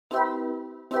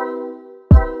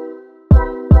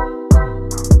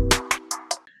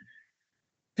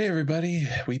Hey everybody,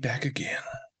 we back again.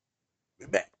 We're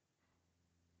back.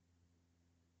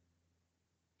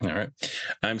 All right.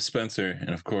 I'm Spencer, and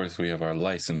of course we have our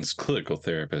licensed clinical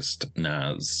therapist,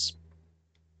 Naz.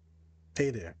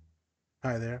 Hey there.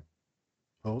 Hi there.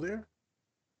 Ho there.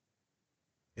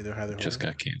 Hey there. Hi there. Ho Just there.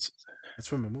 got canceled. That's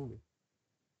from a movie.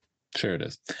 Sure it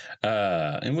is.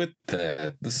 And with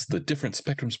that, this is the Different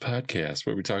Spectrums podcast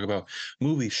where we talk about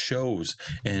movies, shows,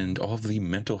 and all of the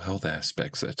mental health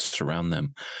aspects that surround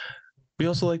them. We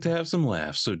also like to have some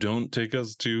laughs, so don't take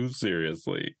us too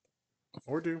seriously.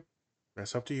 Or do.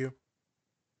 That's up to you.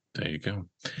 There you go.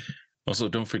 Also,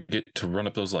 don't forget to run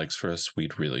up those likes for us.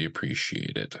 We'd really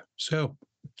appreciate it. So,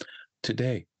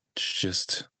 today, it's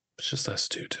just us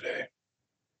two today.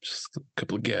 Just a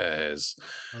couple of guys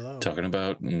Hello. talking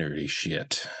about nerdy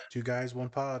shit. Two guys, one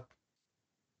pod.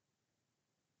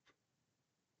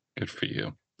 Good for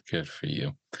you. Good for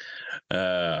you.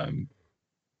 That'll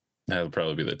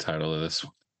probably be the title of this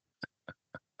one.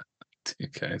 Two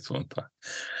guys, one pod.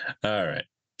 All right.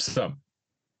 So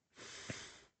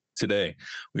today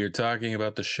we are talking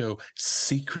about the show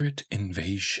Secret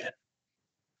Invasion.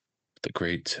 The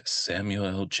great Samuel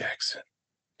L. Jackson.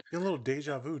 A little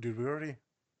deja vu. Did we already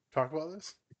talk about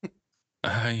this?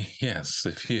 Yes,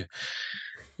 if you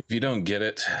don't get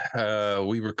it,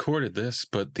 we recorded this,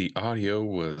 but the audio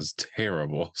was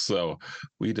terrible, so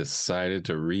we decided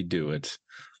to redo it.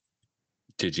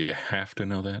 Did you have to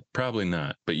know that? Probably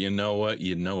not, but you know what?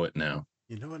 You know it now.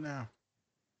 You know it now.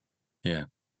 Yeah,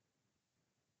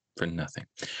 for nothing.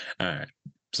 All right,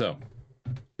 so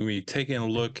we taking a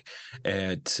look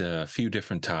at a few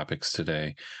different topics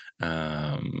today.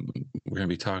 We're going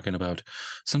to be talking about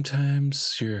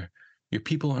sometimes your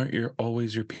people aren't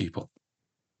always your people.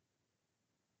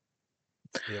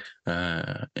 Yep.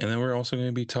 And then we're also going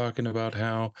to be talking about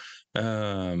how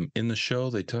in the show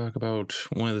they talk about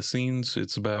one of the scenes.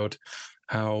 It's about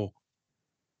how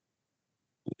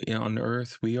on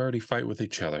Earth we already fight with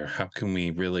each other. How can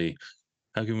we really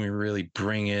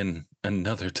bring in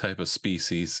another type of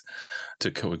species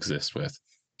to coexist with?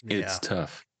 It's Yeah.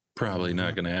 tough. Probably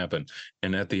not going to happen.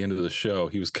 And at the end of the show,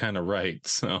 he was kind of right.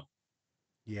 So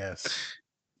Yes.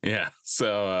 yeah.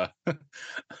 So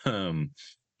um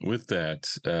with that,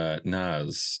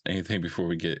 Nas, anything before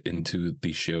we get into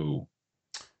the show?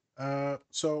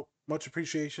 So much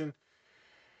appreciation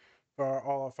for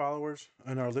all our followers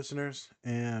and our listeners.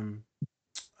 And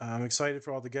I'm excited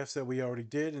for all the guests that we already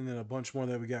did, and then a bunch more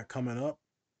that we got coming up.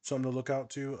 Something to look out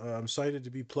to. I'm excited to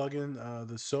be plugging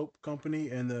the soap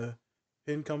company and the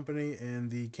pin company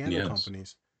and the candle Yes.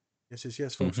 companies.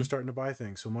 Yes. Folks are starting to buy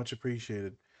things, so much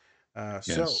appreciated. So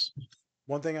Yes.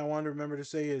 one thing I wanted to remember to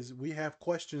say is we have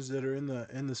questions that are in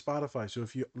the Spotify. So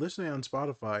if you're listening on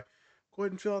Spotify, go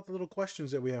ahead and fill out the little questions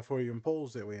that we have for you and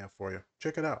polls that we have for you.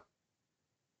 Check it out.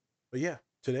 But yeah,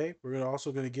 today we're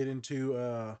also going to get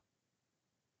into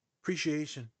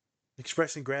appreciation,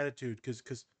 expressing gratitude,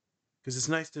 because it's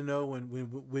nice to know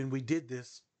when we did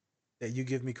this that you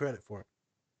give me credit for it.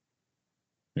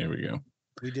 Here we go.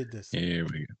 We did this. Here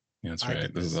we go. That's I right.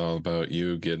 did This is this. all about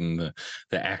you getting the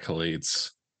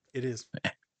accolades. It is.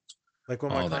 Like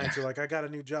when my All clients are that. like, I got a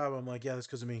new job, I'm like, yeah, that's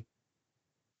because of me.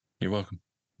 You're welcome.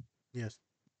 Yes.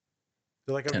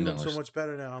 They're like, I'm doing so $10. much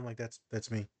better now. I'm like, that's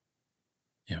me.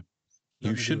 Yeah.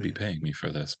 You Nothing to do should with be you. paying me for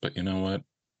this, but you know what?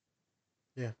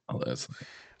 Yeah. Oh, that's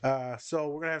So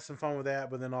we're gonna have some fun with that,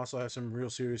 but then also have some real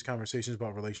serious conversations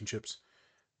about relationships.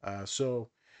 So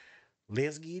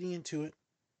let's get into it.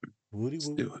 Woody let's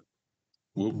woo. do it.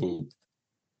 Whoop whoop.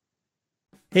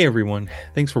 Hey everyone,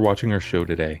 thanks for watching our show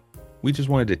today. We just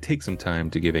wanted to take some time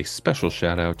to give a special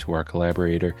shout out to our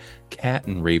collaborator, Cat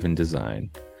and Raven Design.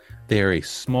 They are a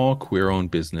small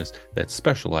queer-owned business that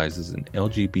specializes in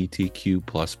LGBTQ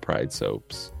plus pride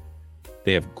soaps.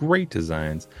 They have great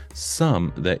designs,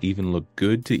 some that even look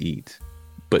good to eat,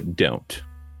 but don't.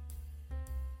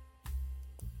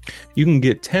 You can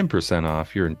get 10%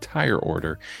 off your entire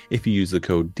order if you use the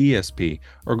code DSP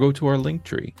or go to our link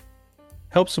tree.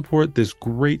 Help support this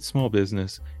great small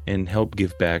business and help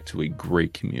give back to a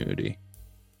great community.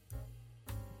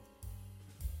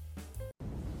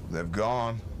 They've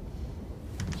gone.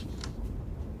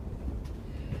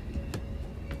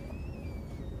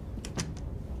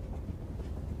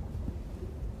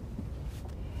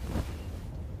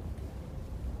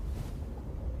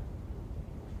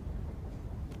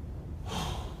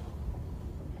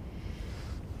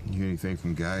 You hear anything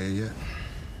from Gaia yet?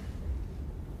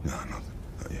 No, nothing.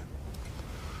 Not yet.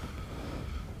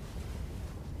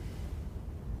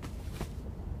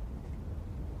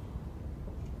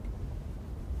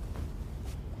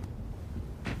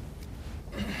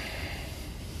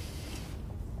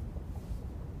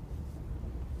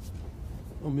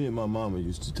 Well, me and my mama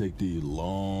used to take these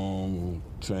long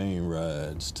train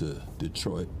rides to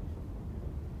Detroit.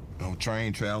 No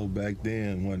train travel back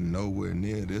then wasn't nowhere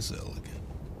near this elegant.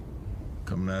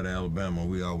 Coming out of Alabama,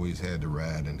 we always had to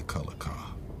ride in the color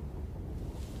car.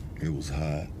 It was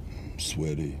hot,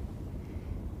 sweaty.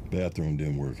 Bathroom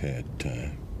didn't work half the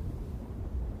time.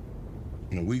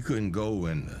 And we couldn't go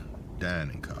in the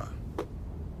dining car.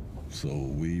 So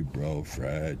we brought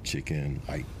fried chicken,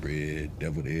 white bread,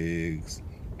 deviled eggs,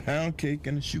 pound cake,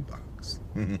 and a shoebox.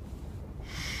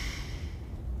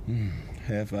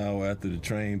 Half hour after the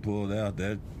train pulled out,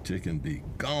 that chicken be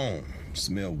gone.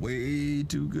 Smelled way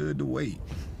too good to wait.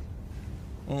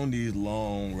 On these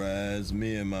long rides,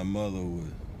 me and my mother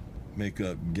would make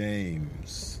up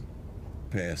games,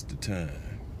 pass the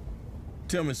time.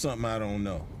 Tell me something I don't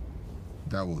know.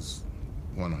 That was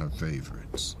one of her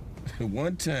favorites.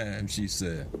 One time she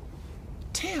said,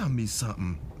 "Tell me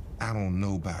something I don't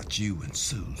know about you and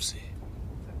Susie."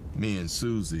 Me and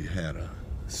Susie had a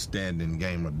standing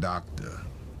game of doctor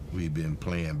we'd been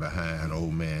playing behind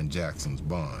old man Jackson's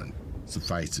barn.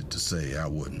 Suffice it to say, I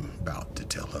wasn't about to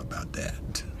tell her about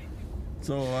that.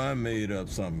 So I made up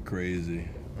something crazy.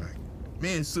 Like,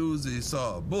 me and Susie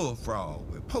saw a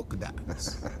bullfrog with polka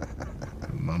dots.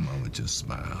 My mama just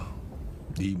smiled,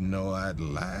 even though I'd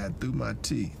lied through my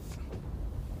teeth.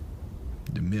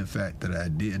 The mere fact that I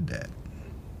did that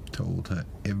told her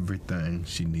everything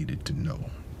she needed to know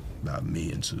about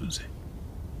me and Susie.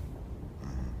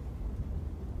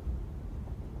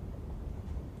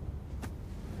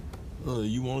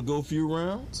 You want to go a few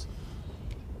rounds?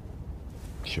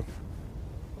 Sure.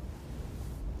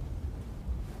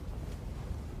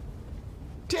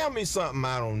 Tell me something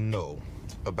I don't know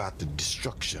about the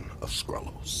destruction of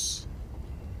Skrullos.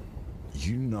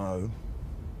 You know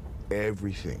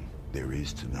everything there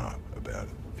is to know about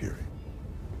it, Fury.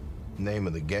 Name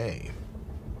of the game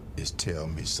is tell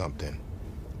me something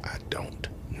I don't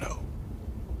know.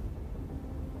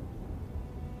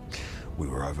 We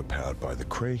were overpowered by the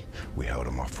Kree. We held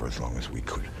them off for as long as we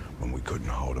could. When we couldn't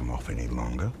hold them off any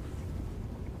longer,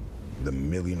 the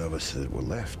million of us that were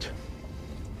left,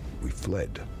 we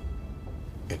fled.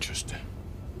 Interesting.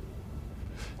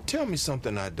 Tell me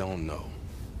something I don't know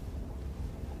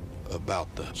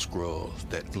about the Skrulls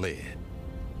that fled.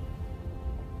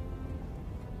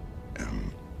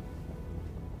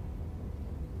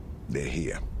 They're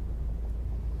here.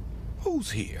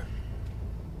 Who's here?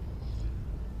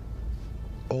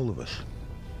 All of us.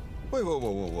 Wait.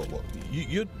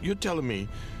 You're telling me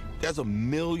there's a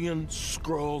million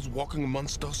Skrulls walking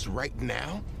amongst us right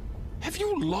now? Have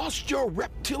you lost your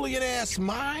reptilian-ass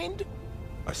mind?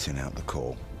 I sent out the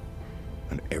call,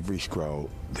 and every Skrull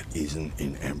that isn't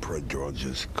in Emperor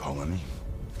George's colony,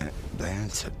 they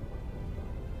answered.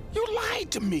 You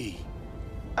lied to me.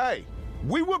 Hey,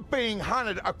 we were being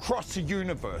hunted across the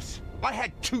universe. I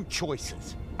had two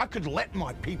choices. I could let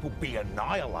my people be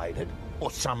annihilated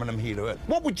or summon them here to Earth.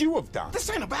 What would you have done? This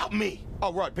ain't about me.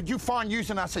 Oh, right, but you fine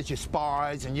using us as your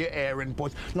spies and your errand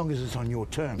boys, as long as it's on your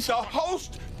terms. The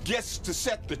host gets to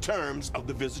set the terms of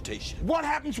the visitation. What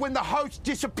happens when the host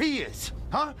disappears?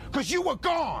 Huh? Because you were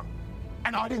gone.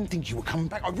 And I didn't think you were coming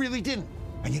back. I really didn't.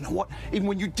 And you know what? Even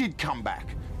when you did come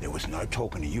back, there was no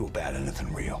talking to you about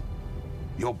anything real.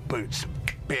 Your boots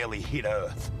barely hit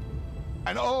Earth.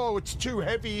 And oh, it's too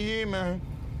heavy here, man.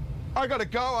 I gotta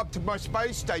go up to my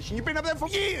space station. You've been up there for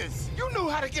years. You knew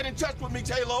how to get in touch with me,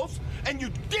 Talos, and you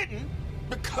didn't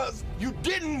because you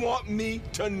didn't want me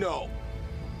to know.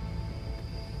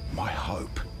 My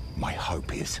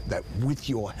hope is that with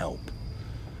your help,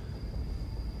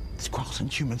 Skrulls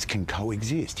and humans can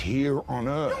coexist here on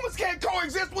Earth. Humans can't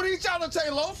coexist with each other,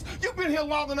 Talos. You've been here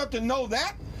long enough to know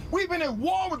that. We've been at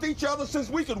war with each other since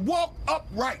we could walk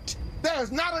upright. There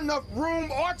is not enough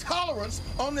room or tolerance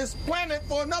on this planet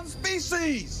for another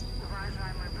species.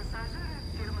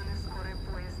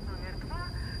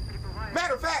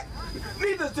 Matter of fact,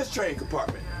 neither is this train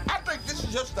compartment. I think this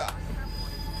is your stop.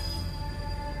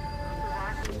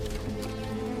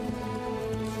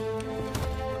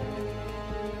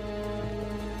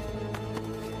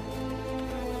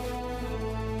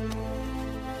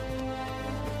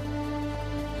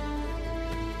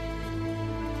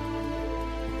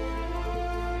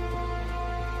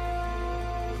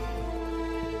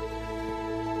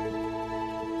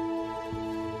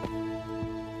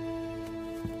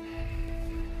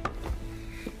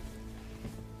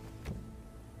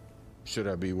 Should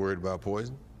I be worried about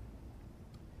poison?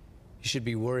 You should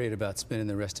be worried about spending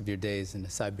the rest of your days in a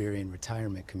Siberian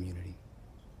retirement community.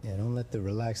 Yeah, don't let the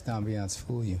relaxed ambiance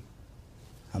fool you.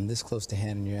 I'm this close to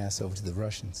handing your ass over to the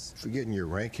Russians. Forgetting your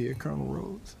rank here, Colonel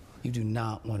Rhodes? You do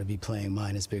not want to be playing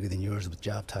mine is bigger than yours with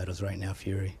job titles right now,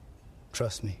 Fury.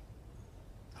 Trust me.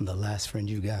 I'm the last friend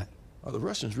you got. Are the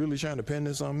Russians really trying to pin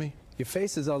this on me? Your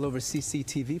face is all over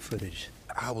CCTV footage.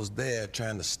 I was there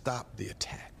trying to stop the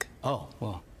attack. Oh,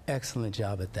 well, excellent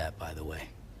job at that, by the way.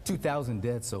 2,000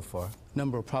 dead so far.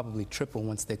 Number will probably triple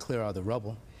once they clear all the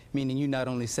rubble, meaning you not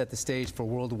only set the stage for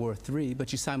World War III,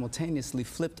 but you simultaneously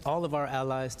flipped all of our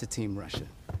allies to Team Russia.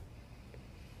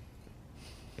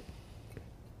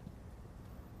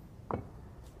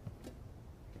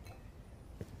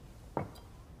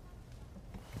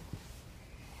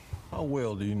 How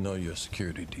well do you know your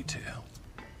security detail?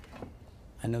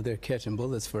 I know they're catching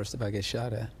bullets first if I get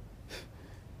shot at.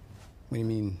 What do you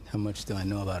mean, how much do I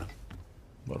know about them?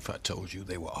 What if I told you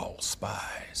they were all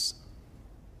spies?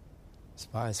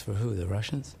 Spies for who, the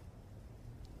Russians?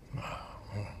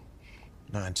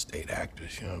 Non-state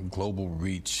actors, global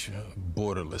reach,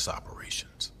 borderless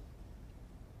operations.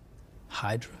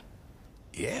 Hydra?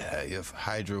 Yeah, if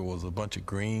Hydra was a bunch of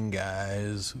green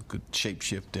guys who could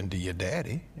shapeshift into your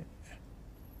daddy.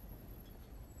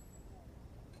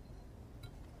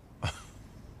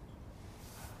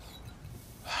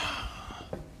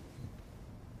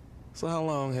 So how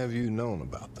long have you known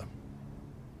about them?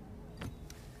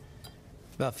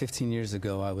 About 15 years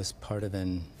ago, I was part of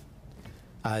an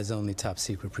eyes-only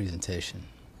top-secret presentation.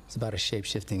 It's about a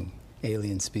shape-shifting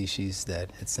alien species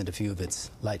that had sent a few of its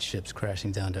light ships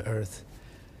crashing down to Earth.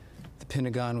 The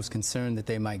Pentagon was concerned that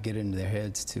they might get it into their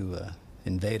heads to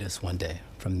invade us one day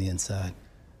from the inside.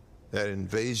 That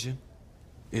invasion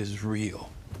is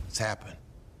real. It's happened.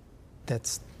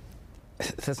 That's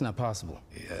not possible.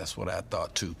 Yeah, that's what I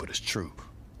thought too, but it's true.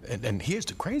 And here's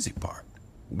the crazy part.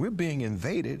 We're being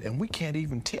invaded and we can't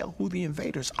even tell who the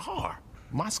invaders are.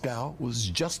 Moscow was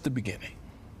just the beginning.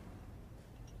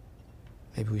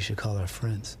 Maybe we should call our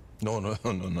friends. No,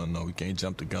 we can't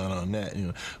jump the gun on that.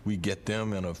 We get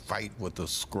them in a fight with the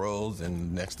Skrulls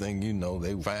and next thing you know,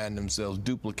 they find themselves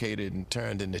duplicated and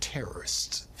turned into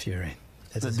terrorists. Fury.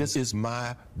 This is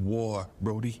my war,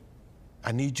 Brody.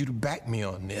 I need you to back me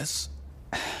on this.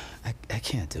 I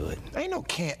can't do it. Ain't no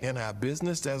can't in our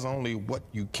business. There's only what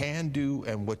you can do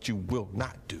and what you will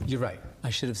not do. You're right. I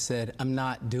should have said, I'm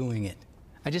not doing it.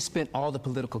 I just spent all the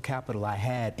political capital I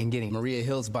had in getting Maria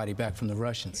Hill's body back from the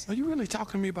Russians. Are you really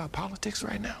talking to me about politics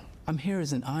right now? I'm here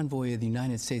as an envoy of the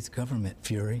United States government,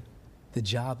 Fury. The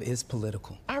job is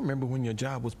political. I remember when your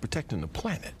job was protecting the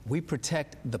planet. We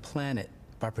protect the planet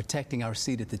by protecting our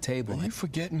seat at the table. Are you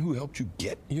forgetting who helped you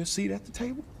get your seat at the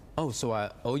table? Oh, so I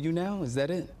owe you now? Is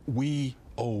that it? We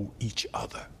owe each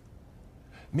other.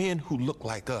 Men who look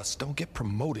like us don't get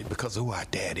promoted because of who our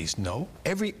daddies know.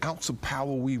 Every ounce of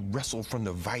power we wrestle from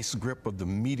the vice grip of the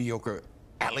mediocre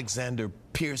Alexander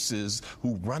Pierces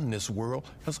who run this world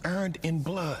is earned in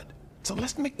blood. So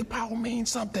let's make the power mean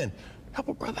something. Help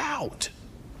a brother out.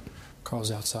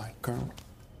 Carl's outside. Colonel?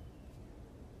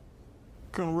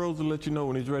 Colonel Rose will let you know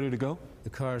when he's ready to go. The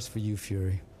car's for you,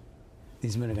 Fury.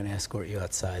 These men are gonna escort you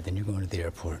outside, then you're going to the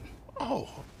airport. Oh,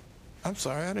 I'm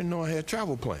sorry. I didn't know I had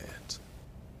travel plans.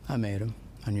 I made them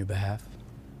on your behalf.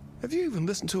 Have you even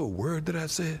listened to a word that I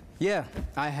said? Yeah,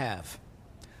 I have.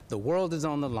 The world is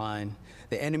on the line.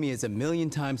 The enemy is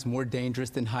 1,000,000 times more dangerous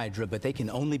than Hydra, but they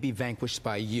can only be vanquished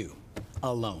by you,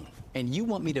 alone. And you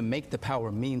want me to make the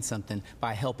power mean something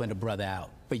by helping a brother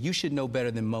out. But you should know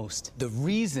better than most. The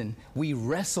reason we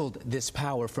wrestled this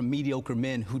power from mediocre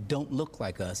men who don't look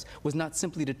like us was not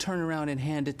simply to turn around and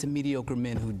hand it to mediocre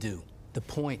men who do. The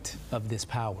point of this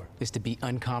power is to be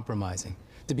uncompromising,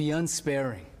 to be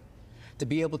unsparing, to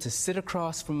be able to sit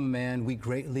across from a man we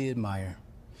greatly admire,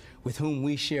 with whom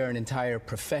we share an entire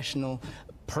professional,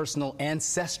 personal,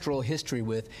 ancestral history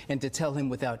with, and to tell him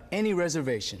without any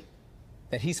reservation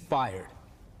that he's fired.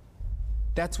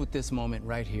 That's what this moment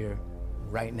right here,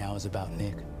 right now is about,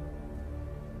 Nick.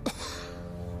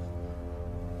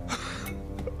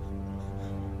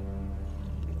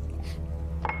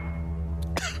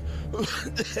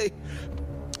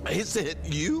 He said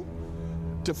you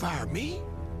to fire me?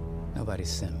 Nobody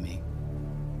sent me.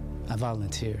 I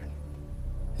volunteered.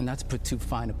 And not to put too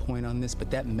fine a point on this,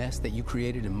 but that mess that you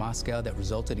created in Moscow that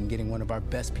resulted in getting one of our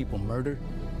best people murdered,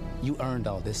 you earned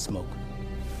all this smoke,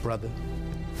 brother.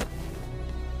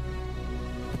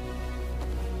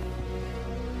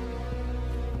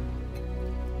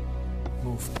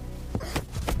 Move.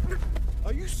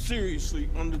 Are you seriously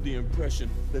under the impression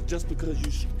that just because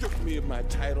you stripped me of my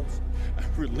titles, I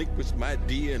relinquished my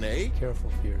DNA?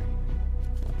 Careful, Fury.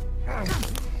 And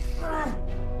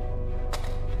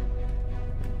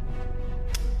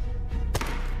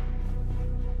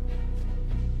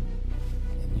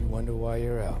you wonder why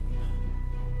you're out.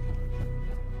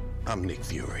 I'm Nick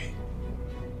Fury.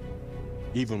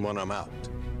 Even when I'm out,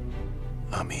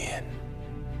 I'm in.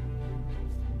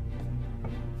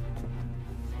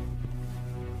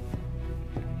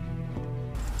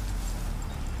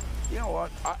 You know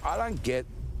what? I don't get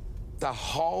the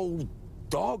whole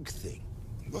dog thing.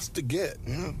 What's to get?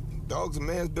 Dog's a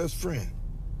man's best friend.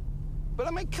 But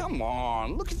I mean, come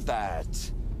on, look at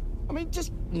that. I mean,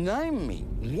 just name me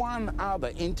one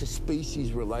other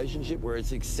interspecies relationship where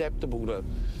it's acceptable to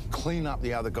clean up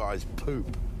the other guy's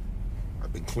poop.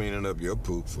 I've been cleaning up your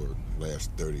poop for the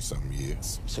last 30-something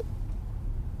years. So,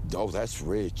 oh, that's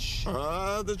rich.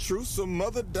 The truth's a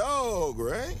mother dog,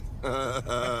 right?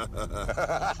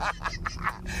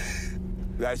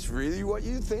 That's really what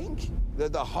you think?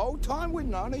 That the whole time we've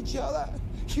known each other,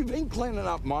 you've been cleaning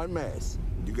up my mess?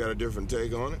 You got a different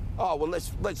take on it? Oh, well,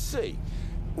 let's see.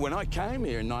 When I came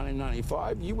here in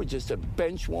 1995, you were just a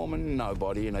benchwarming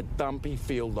nobody in a dumpy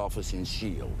field office in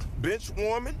S.H.I.E.L.D.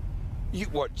 Benchwarming?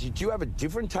 What, did you have a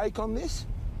different take on this?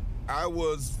 I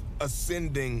was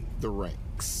ascending the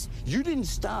ranks. You didn't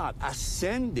start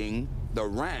ascending the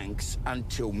ranks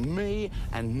until me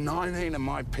and 19 of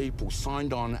my people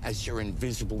signed on as your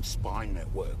invisible spy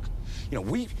network. You know,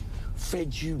 we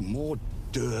fed you more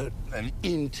dirt and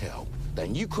intel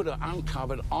than you could have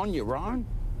uncovered on your own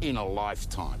in a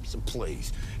lifetime, so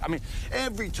please. I mean,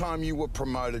 every time you were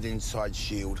promoted inside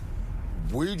S.H.I.E.L.D.,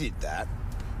 we did that.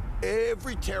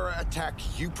 Every terror attack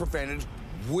you prevented,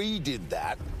 we did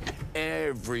that.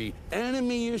 Every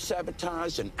enemy you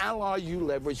sabotaged, an ally you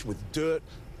leveraged with dirt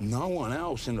no one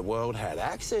else in the world had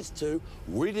access to,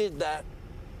 we did that.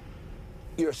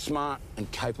 You're a smart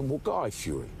and capable guy,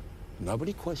 Fury.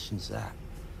 Nobody questions that.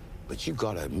 But you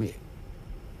gotta admit,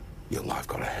 your life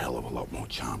got a hell of a lot more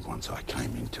charm once I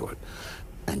came into it.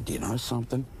 And do you know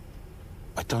something?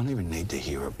 I don't even need to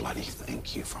hear a bloody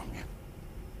thank you from you.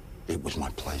 It was my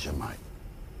pleasure, mate.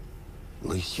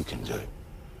 Least you can do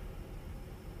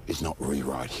is not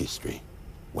rewrite history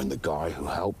when the guy who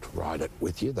helped write it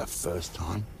with you the first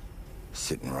time is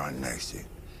sitting right next to you.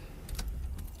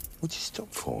 What'd you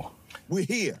stop for? We're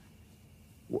here.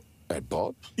 At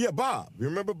Bob? Yeah, Bob. You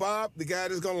remember Bob? The guy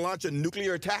that's gonna launch a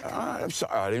nuclear attack? I'm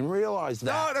sorry, I didn't realize that.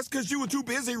 No, that's because you were too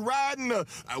busy riding the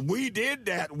we did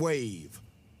that wave.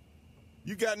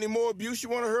 You got any more abuse you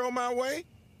want to hurl my way?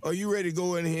 Or are you ready to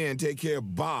go in here and take care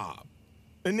of Bob?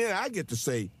 And then I get to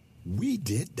say, we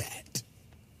did that.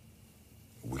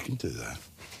 We can do that.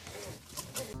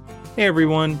 Hey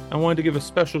everyone, I wanted to give a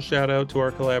special shout out to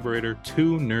our collaborator,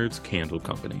 Two Nerds Candle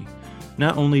Company.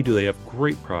 Not only do they have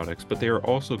great products, but they are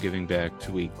also giving back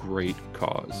to a great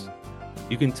cause.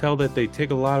 You can tell that they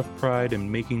take a lot of pride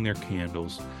in making their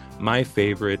candles. My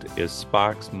favorite is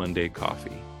Spock's Monday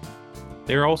Coffee.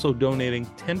 They are also donating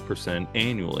 10%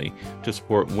 annually to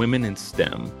support Women in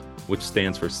STEM, which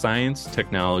stands for Science,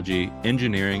 Technology,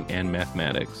 Engineering, and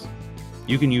Mathematics.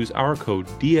 You can use our code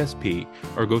DSP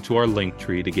or go to our link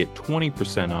tree to get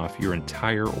 20% off your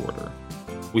entire order.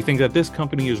 We think that this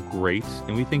company is great,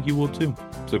 and we think you will too.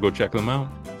 So go check them out.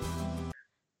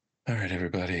 All right,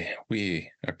 everybody,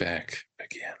 we are back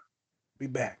again. We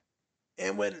back.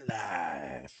 And we're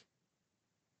live.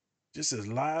 Just as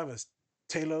live as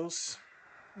Talos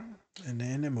in the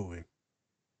end of the movie.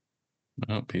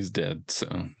 Oh, he's dead, so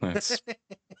that's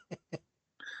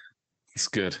it's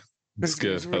good. It's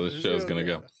good how the show's gonna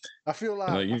go. I feel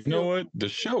like You know what? The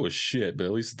show was shit, but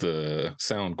at least the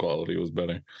sound quality was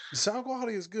better. The sound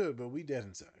quality is good, but we dead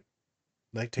inside.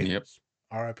 Like Talos. Yep.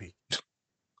 R.I.P.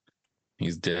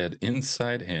 He's dead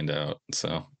inside and out.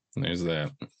 So there's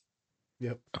that.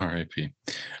 Yep. R.I.P.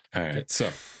 All right.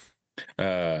 So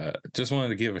just wanted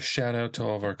to give a shout out to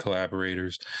all of our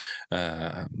collaborators.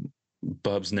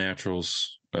 Bub's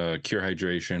Naturals, Cure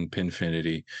Hydration,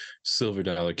 Pinfinity, Silver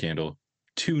Dollar Candle,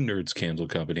 Two Nerds Candle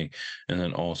Company, and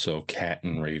then also Cat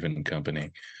and Raven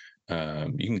Company.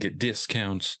 You can get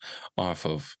discounts off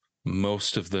of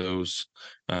most of those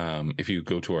if you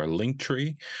go to our link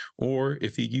tree, or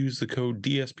if you use the code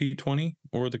DSP20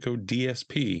 or the code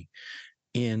DSP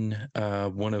in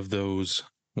one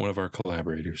of our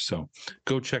collaborators. So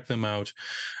go check them out,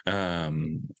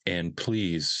 and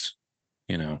please,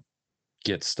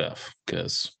 get stuff,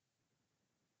 because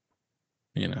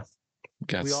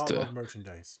got we all to love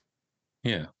merchandise.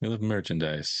 Yeah, we love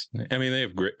merchandise. I mean, they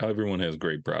have everyone has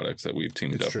great products that we've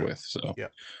teamed up with. So, yeah.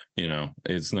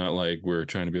 It's not like we're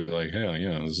trying to be like, hell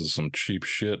yeah, this is some cheap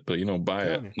shit, but buy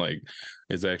it. Like,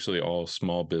 it's actually all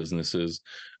small businesses,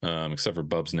 except for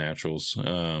Bub's Naturals,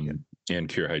 and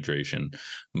Cure Hydration.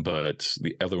 But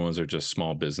the other ones are just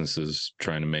small businesses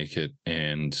trying to make it,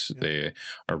 and they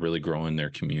are really growing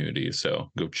their community. So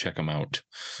go check them out.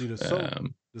 See,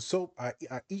 the The soap, I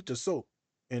eat the soap,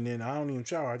 and then I don't even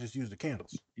shower. I just use the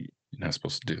candles. You're not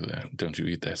supposed to do that. Don't you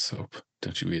eat that soap?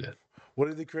 Don't you eat it? What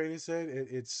did the creator said?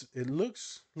 It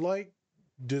looks like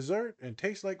dessert and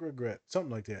tastes like regret.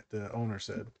 Something like that. The owner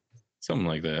said. Something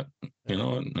like that. You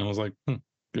know, and I was like,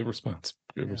 good response.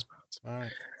 Good Yeah. response. All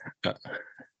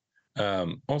right.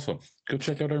 Also, go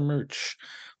check out our merch.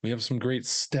 We have some great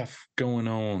stuff going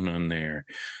on there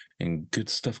and good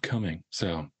stuff coming.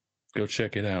 So go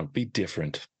check it out. Be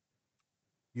different.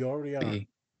 You already are.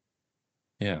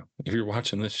 Yeah. If you're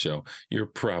watching this show, you're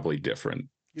probably different.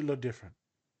 You look different.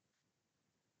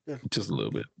 Yeah, Just a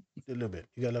little bit. a little bit.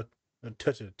 You got a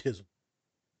touch of tism.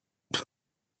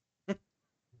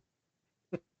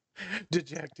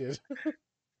 Dejected.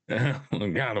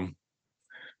 Got him.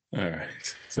 All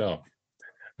right. So,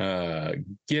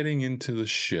 getting into the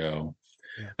show.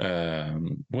 Yeah.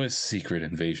 What is Secret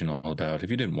Invasion all about?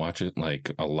 If you didn't watch it,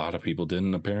 like a lot of people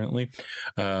didn't, apparently.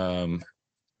 Facts.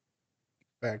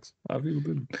 A lot of people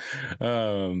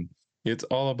didn't. It's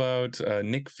all about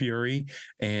Nick Fury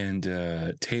and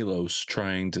Talos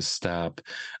trying to stop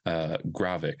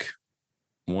Gravik,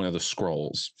 one of the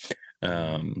scrolls.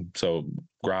 So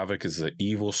Gravik is an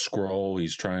evil scroll.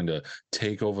 He's trying to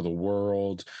take over the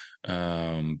world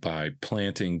by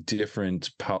planting different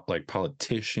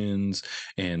politicians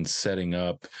and setting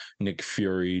up Nick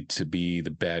Fury to be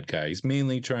the bad guy. He's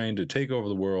mainly trying to take over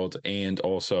the world and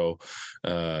also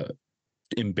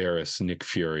embarrass Nick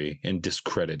Fury and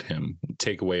discredit him,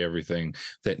 take away everything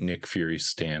that Nick Fury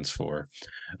stands for.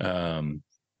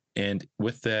 And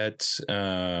with that,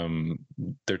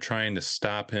 they're trying to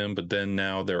stop him, but then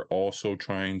now they're also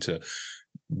trying to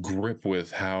grip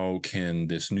with how can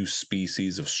this new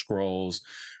species of Skrulls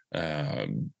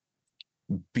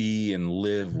be and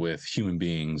live with human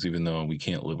beings, even though we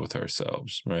can't live with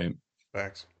ourselves, right?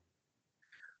 Facts.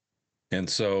 And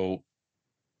so,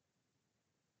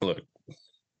 look,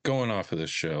 going off of this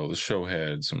show, the show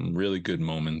had some really good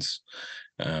moments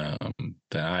that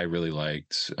I really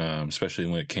liked, especially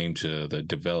when it came to the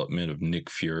development of Nick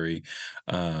Fury,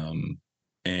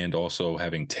 and also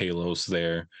having Talos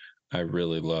there. I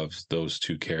really loved those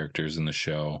two characters in the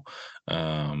show,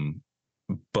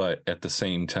 but at the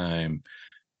same time,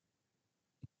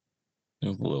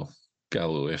 it was got a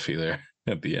little iffy there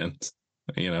at the end.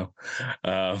 You know,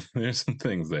 there's some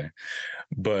things there,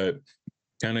 but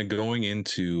kind of going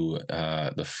into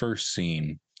the first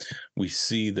scene, we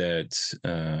see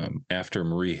that after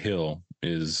Marie Hill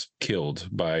is killed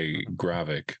by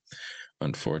Gravik,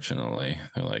 unfortunately,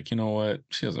 they're like, you know what?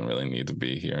 She doesn't really need to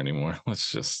be here anymore.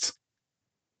 Let's just.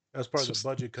 That's part of the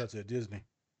budget cuts at Disney.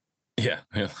 Yeah,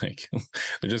 like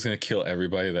they're just gonna kill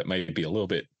everybody that might be a little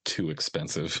bit too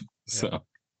expensive. So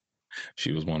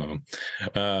she was one of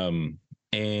them.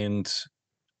 And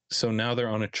so now they're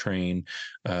on a train,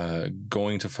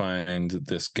 going to find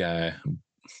this guy,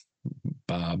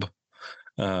 Bob,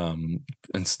 and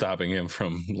stopping him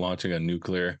from launching a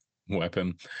nuclear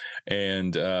weapon.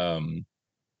 And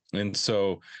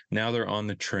so now they're on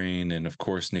the train, and of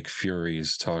course Nick Fury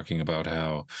is talking about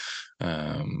how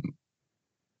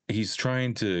he's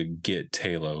trying to get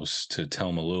Talos to tell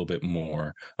him a little bit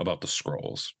more about the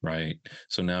scrolls, right?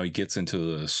 So now he gets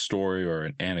into the story or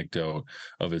an anecdote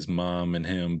of his mom and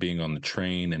him being on the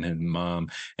train, and his mom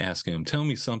asking him, "Tell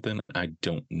me something I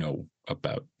don't know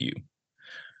about you,"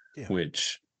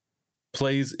 which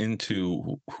plays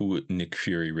into who Nick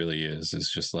Fury really is.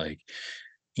 It's just like,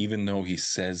 even though he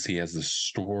says he has the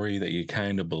story that you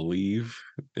kind of believe,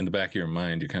 in the back of your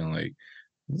mind, you're kind of like,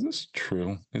 is this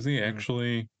true? Is he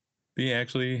actually, do he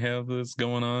actually have this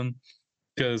going on?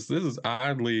 Because this is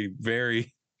oddly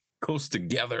very close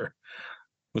together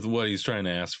with what he's trying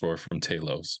to ask for from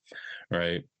Talos,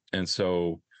 right? And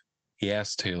so he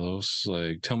asks Talos,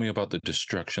 like, tell me about the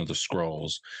destruction of the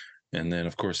Skrulls. And then,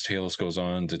 of course, Talos goes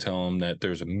on to tell him that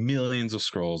there's millions of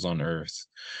Skrulls on Earth.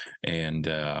 And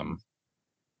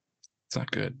it's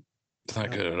not good. It's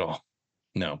not good at all.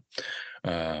 No.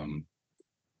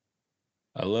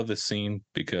 I love this scene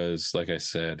because, like I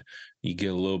said, you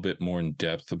get a little bit more in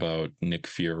depth about Nick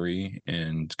Fury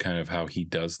and kind of how he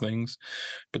does things.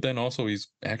 But then also he's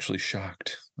actually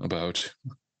shocked about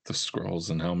the Skrulls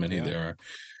and how many there are.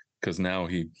 Because now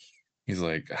he's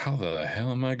like, how the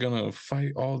hell am I going to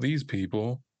fight all these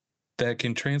people that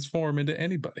can transform into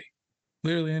anybody?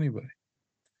 Literally anybody.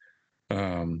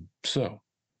 So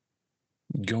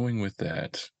going with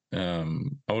that, I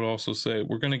would also say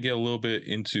we're going to get a little bit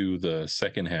into the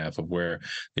second half of where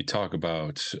they talk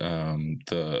about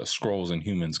the Skrulls and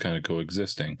humans kind of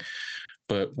coexisting.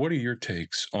 But what are your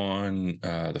takes on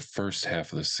the first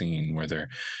half of the scene where they're,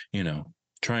 you know,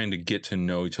 trying to get to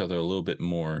know each other a little bit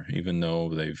more, even though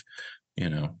they've,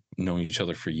 known each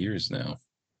other for years now.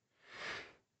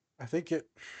 I think it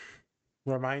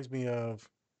reminds me of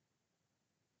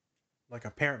like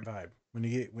a parent vibe when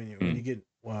you get.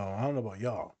 Well, I don't know about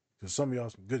y'all because some of y'all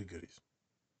some goody goodies,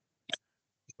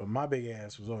 but my big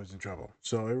ass was always in trouble.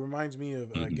 So it reminds me of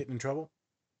Mm-hmm. getting in trouble.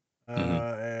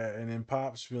 Mm-hmm. And then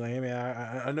pops be like, "Hey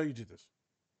man, I know you did this.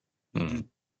 You Mm-hmm.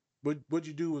 just what'd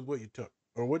you do with what you took,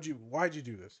 or why'd you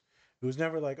do this?" It was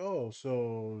never like, "Oh,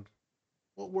 so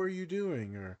what were you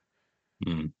doing?" or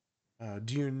Mm-hmm.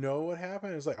 "Do you know what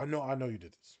happened?" It's like, "I know you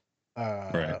did this."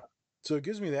 Right. So it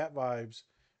gives me that vibes.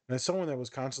 And as someone that was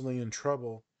constantly in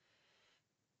trouble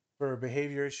for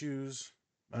behavior issues,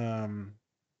 um,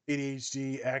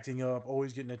 ADHD, acting up,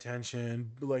 always getting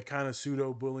attention, like kind of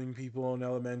pseudo bullying people in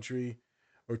elementary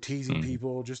or teasing Mm-hmm.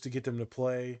 people just to get them to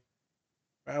play.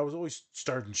 I was always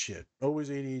starting shit. Always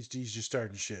ADHD's just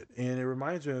starting shit. And it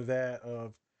reminds me of that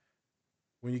of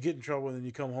when you get in trouble and then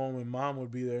you come home and mom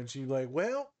would be there and she'd be like,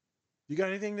 "Well, you got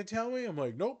anything to tell me?" I'm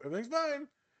like, "Nope, everything's fine."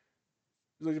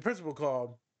 Like the principal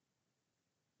called,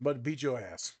 but to beat your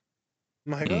ass.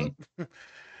 I'm like, "Oh,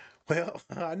 well,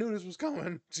 I knew this was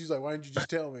coming." She's like, "Why didn't you just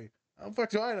tell me?" How the fuck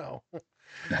do I know?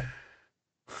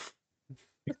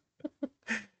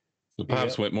 The Yeah,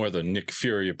 pops went more the Nick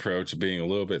Fury approach, being a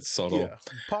little bit subtle, yeah.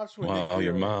 Pops went Nick while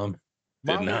your Fury. mom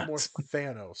did Mom went more not.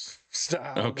 Thanos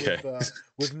style Okay.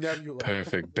 with Nebula.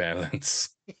 Perfect balance.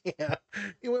 Yeah,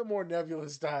 he went more Nebula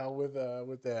style with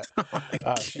that. Oh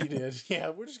my She God. did. Yeah,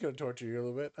 we're just gonna torture you a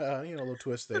little bit. A little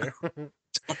twist there.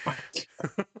 Oh my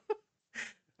God.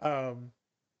 um,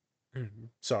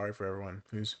 sorry for everyone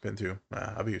who's been through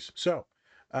abuse. So,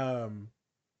 um,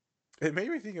 it made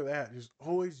me think of that, just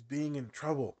always being in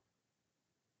trouble.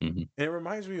 Mm-hmm. And it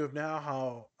reminds me of now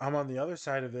how I'm on the other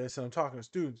side of this and I'm talking to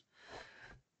students.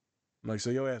 I'm like, so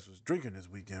your ass was drinking this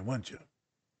weekend, wasn't you?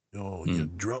 Yo, you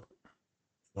Mm-hmm. drunk?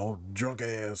 Oh, drunk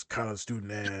ass, college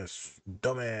student ass,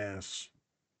 dumbass.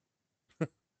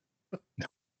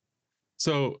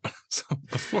 So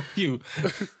before you,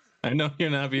 I know you're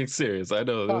not being serious. I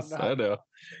know I'm this. I not. know.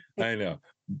 I know.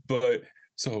 But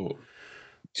so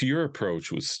to your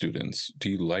approach with students, do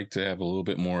you like to have a little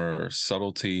bit more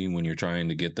subtlety when you're trying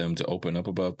to get them to open up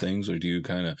about things, or do you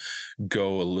kind of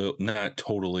go a little, not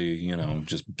totally,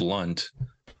 just blunt,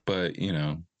 but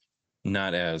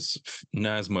not as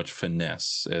much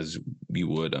finesse as you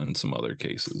would on some other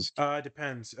cases? It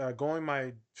depends. Going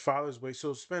my father's way.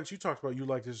 So Spence, you talked about you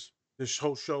like this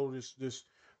whole show,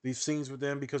 these scenes with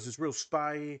them because it's real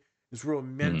spy, it's real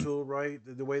Mm-hmm. mental, right?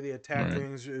 The way they attack Right.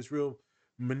 things is real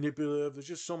manipulative. There's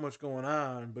just so much going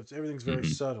on, but everything's very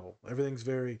Mm-hmm. subtle. Everything's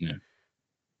very Yeah.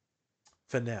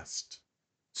 finessed.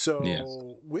 Yes.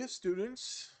 So with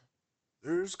students,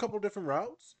 there's a couple different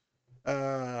routes.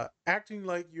 Acting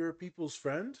like you're people's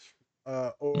friend, Mm-hmm.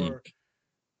 or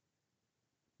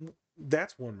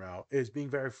that's one route is being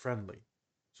very friendly.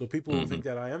 So people will Mm-hmm. think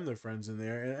that I am their friends in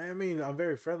there, and I mean I'm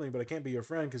very friendly, but I can't be your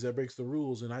friend because that breaks the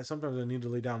rules. And I sometimes I need to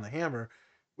lay down the hammer.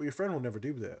 Well, your friend will never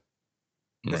do that.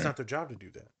 That's Right. not their job to do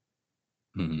that.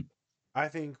 Mm-hmm. I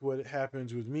think what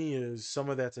happens with me is some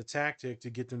of that's a tactic to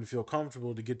get them to feel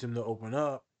comfortable, to get them to open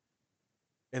up,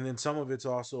 and then some of it's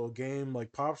also a game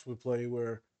like Pops would play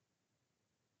where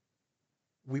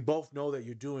we both know that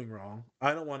you're doing wrong.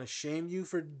 I don't want to shame you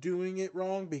for doing it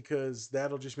wrong because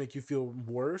that'll just make you feel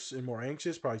worse and more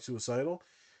anxious, probably suicidal.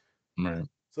 Right.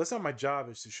 So that's not my job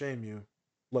is to shame you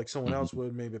like someone else Mm-hmm.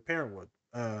 would, maybe a parent would.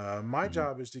 My Mm-hmm.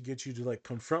 job is to get you to like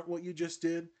confront what you just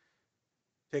did,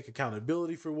 take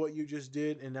accountability for what you just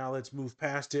did, and now let's move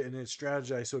past it and then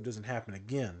strategize so it doesn't happen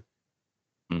again.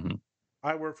 Mm-hmm.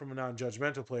 I work from a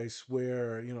non-judgmental place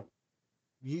where,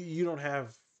 you don't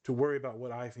have to worry about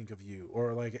what I think of you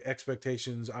or like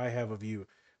expectations I have of you.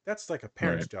 That's like a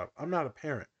parent's Right. job. I'm not a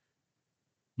parent.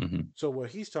 Mm-hmm. So what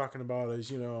he's talking about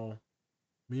is, me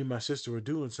and my sister were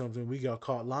doing something, we got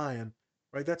caught lying,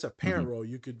 right? That's a Mm-hmm. parent role.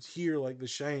 You could hear like the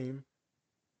shame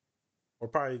or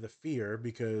probably the fear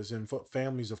because in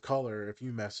families of color, if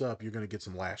you mess up, you're going to get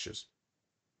some lashes.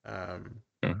 Um,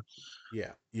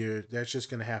 Yeah. yeah, that's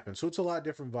just going to happen. So it's a lot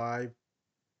different vibe,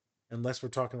 unless we're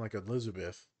talking like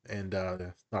Elizabeth and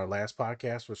our last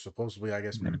podcast was supposedly, I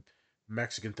guess, Mm-hmm.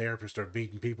 Mexican therapists are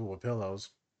beating people with pillows.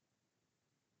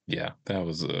 Yeah, that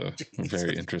was a very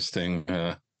Jesus. interesting thing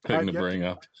I've to yet to bring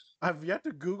up. I've yet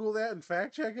to Google that and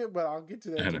fact check it, but I'll get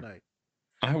to that And tonight.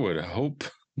 I would hope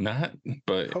not,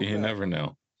 but Hope you not. never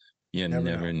know. You Never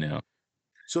never know. know.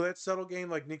 So that subtle game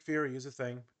like Nick Fury is a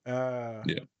thing. Yeah.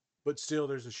 But still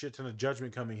there's a shit ton of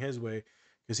judgment coming his way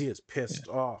because he is Yeah. pissed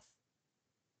off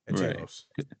at Right. Talos.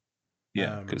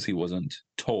 Yeah, because he wasn't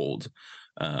told.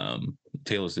 Um,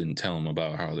 Talos didn't tell him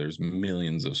about how there's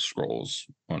millions of scrolls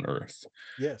on Earth.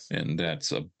 Yes. And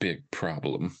that's a big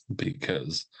problem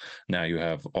because now you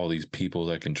have all these people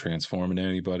that can transform into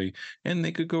anybody and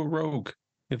they could go rogue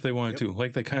if they wanted to,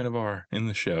 like they kind of are in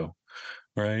the show,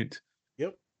 right?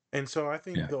 Yep. And so I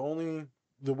think Yeah.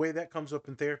 the way that comes up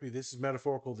in therapy, this is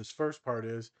metaphorical. This first part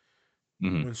is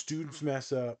when students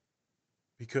mess up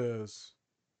because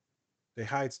they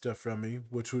hide stuff from me,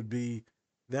 which would be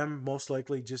them most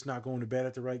likely just not going to bed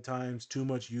at the right times, too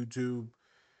much YouTube.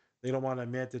 They don't want to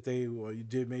admit that they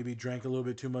did maybe drank a little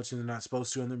bit too much and they're not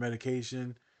supposed to on their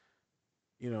medication.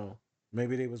 You know,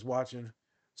 maybe they was watching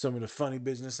some of the funny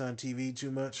business on TV too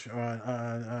much or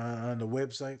on the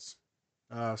websites.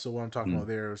 So what I'm talking about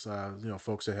there is,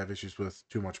 folks that have issues with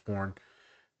too much porn.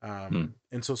 And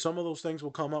so some of those things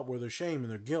will come up where there's shame and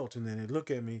their guilt, and then they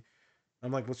look at me.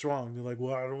 I'm like, "What's wrong?" They're like,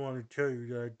 "Well, I don't want to tell you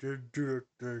that I did do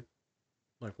that."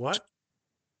 Like, what?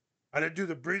 I didn't do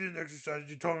the breathing exercise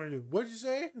you told me to do. What'd you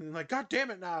say? And they're like, "God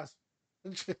damn it, Nas."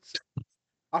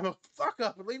 I'm a fuck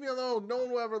up. Leave me alone. No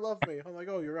one will ever love me. I'm like,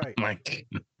 "Oh, you're right." Like,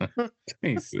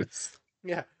 Jesus.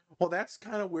 Yeah. Well, that's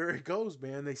kind of where it goes,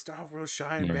 man. They start off real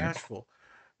shy and Right. bashful.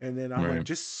 And then I'm like, Right.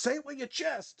 just say it with your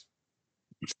chest.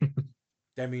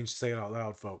 That means say it out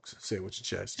loud, folks. Say it with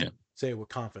your chest. Yeah. Say it with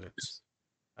confidence.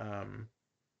 Um,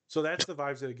 so that's the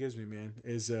vibes that it gives me, man,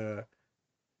 is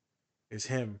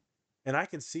him. And I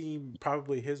can see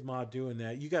probably his mom doing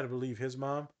that. You gotta believe his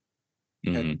mom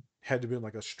had Mhm. had to be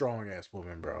like a strong ass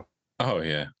woman, bro. Oh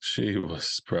yeah, she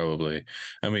was probably.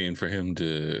 I mean, for him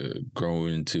to grow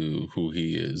into who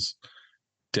he is,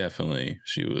 definitely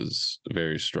she was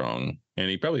very strong, and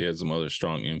he probably had some other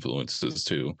strong influences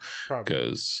too, Probably.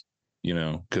 because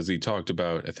because he talked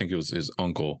about, I think it was his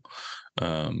uncle,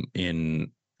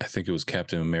 in I think it was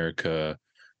Captain America,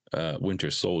 Winter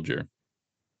Soldier,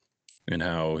 and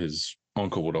how his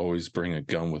uncle would always bring a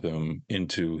gun with him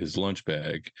into his lunch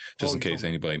bag just Oh, in you case told me.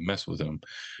 anybody messed with him.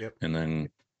 Yep. And then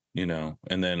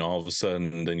and then all of a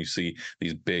sudden then you see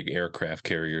these big aircraft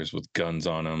carriers with guns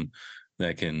on them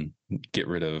that can get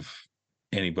rid of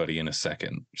anybody in a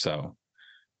second. So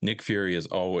Nick Fury is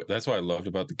always, that's what I loved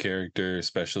about the character,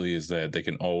 especially, is that they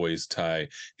can always tie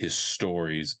his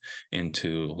stories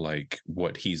into like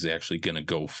what he's actually going to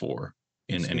go for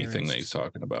in anything that he's Experienced.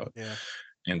 talking about. Yeah.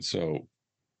 And so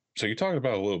you're talking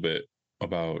about a little bit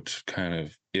about kind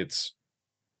of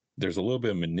there's a little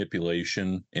bit of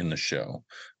manipulation in the show.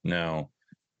 Now,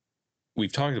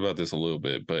 we've talked about this a little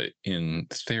bit, but in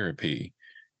therapy,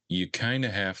 you kind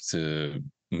of have to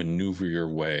maneuver your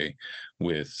way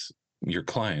with your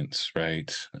clients,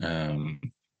 right? In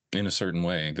a certain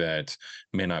way that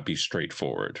may not be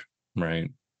straightforward, right?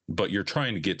 But you're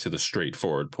trying to get to the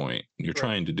straightforward point. You're Right.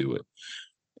 trying to do it.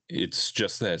 It's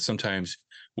just that sometimes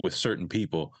with certain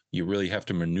people, you really have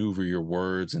to maneuver your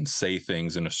words and say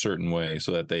things in a certain way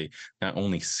so that they not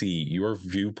only see your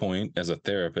viewpoint as a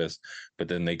therapist, but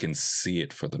then they can see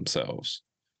it for themselves.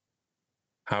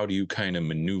 How do you kind of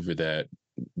maneuver that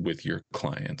with your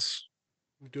clients?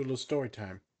 We do a little story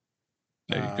time.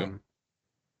 There you go.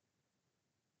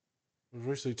 I was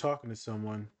recently talking to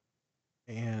someone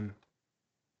and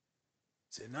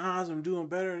said, "Nas, I'm doing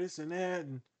better, this and that."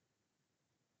 And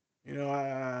you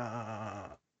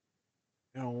know,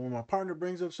 when my partner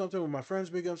brings up something, when my friends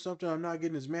bring up something, I'm not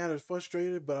getting as mad or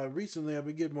frustrated. But recently, I've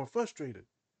been getting more frustrated.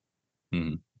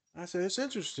 Mm-hmm. I said, "It's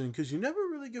interesting because you never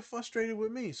really get frustrated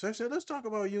with me." So I said, "Let's talk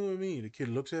about you and me." The kid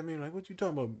looks at me like, "What you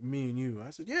talking about, me and you?"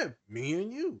 I said, "Yeah, me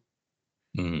and you.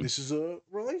 Mm-hmm. This is a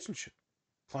relationship,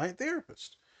 client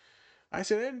therapist." I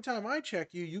said, "Anytime I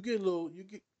check you, you get a little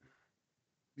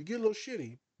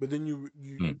shitty, but then you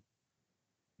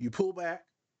pull back,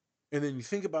 and then you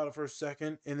think about it for a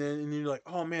second, and you're like,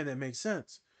 oh man, that makes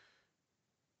sense.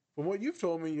 From what you've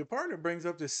told me, your partner brings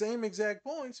up the same exact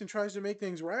points and tries to make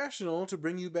things rational to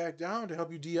bring you back down to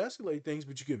help you de-escalate things,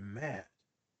 but you get mad.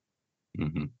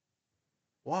 Mm-hmm.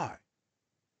 Why?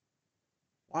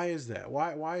 Why is that?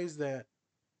 Why is that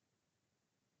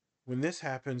when this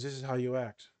happens, this is how you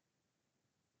act?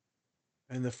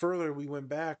 And the further we went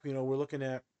back, we're looking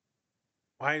at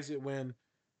why is it when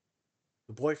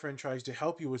the boyfriend tries to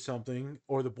help you with something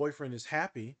or the boyfriend is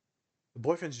happy, the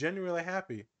boyfriend's genuinely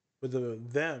happy, but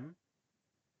them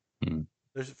Mm-hmm.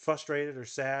 they're frustrated or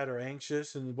sad or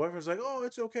anxious, and the boyfriend's like, "Oh,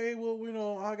 it's okay.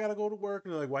 Well, I gotta go to work."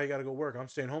 And they're like, "Why you gotta go to work? I'm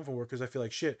staying home from work because I feel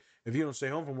like shit. If you don't stay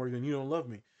home from work, then you don't love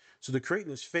me." So they're creating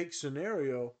this fake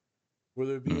scenario where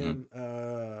they're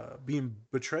being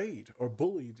betrayed or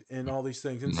bullied and all these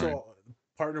things, and Right. so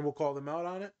partner will call them out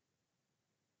on it,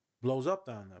 blows up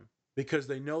on them because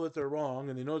they know that they're wrong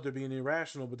and they know that they're being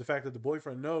irrational. But the fact that the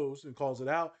boyfriend knows and calls it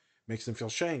out makes them feel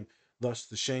shame. Thus,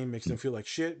 the shame makes them feel like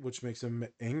shit, which makes them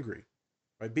angry.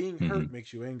 Right? Being Mm-hmm. hurt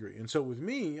makes you angry. And so with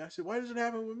me, I said, why does it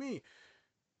happen with me?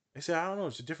 They said, I don't know.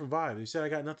 It's a different vibe. They said, I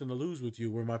got nothing to lose with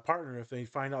you. Where my partner, if they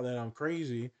find out that I'm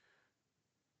crazy,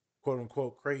 quote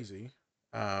unquote crazy,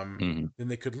 Mm-hmm. then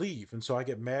they could leave. And so I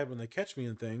get mad when they catch me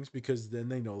in things because then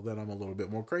they know that I'm a little bit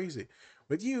more crazy.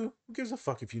 With you, who gives a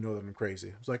fuck if you know that I'm crazy?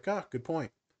 I was like, good point.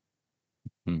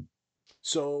 Mm-hmm.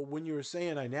 So when you were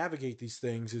saying I navigate these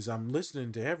things, is I'm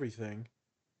listening to everything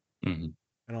Mm-hmm.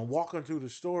 and I'm walking through the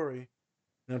story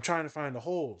and I'm trying to find the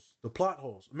holes, the plot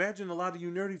holes. Imagine a lot of you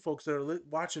nerdy folks that are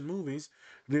watching movies,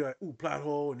 they're like, "Ooh, plot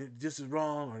hole," and this is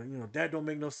wrong, or that don't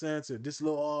make no sense, or this a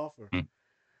little off. Or I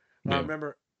Yeah.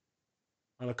 remember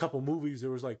on a couple movies there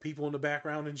was like people in the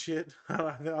background and shit. I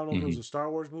don't know if it Mm-hmm. was a Star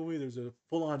Wars movie. There's a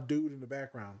full-on dude in the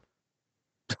background.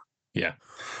 Yeah.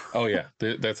 Oh yeah,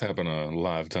 that's happened a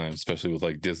lot of times, especially with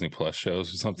like Disney Plus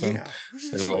shows or something. Yeah, They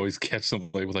it's like, always catch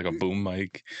somebody with like a boom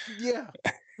mic. yeah.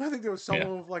 I think there was Yeah.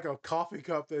 someone with like a coffee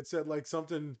cup that said like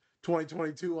something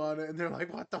 2022 on it, and they're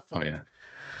like, "What the Oh fuck?"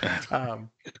 yeah.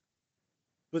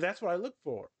 But that's what I look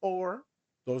for. Or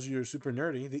those of you who are super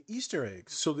nerdy, the Easter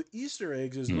eggs. So the Easter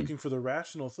eggs is Mm-hmm. looking for the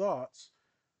rational thoughts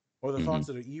or the Mm-hmm. thoughts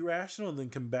that are irrational and then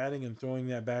combating and throwing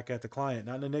that back at the client,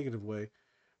 not in a negative way,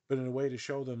 but in a way to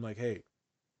show them like, hey,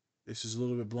 this is a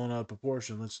little bit blown out of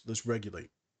proportion. Let's regulate.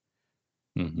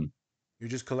 Mm-hmm. You're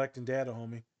just collecting data,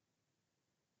 homie.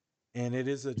 And it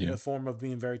is Yeah. a form of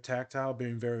being very tactile,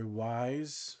 being very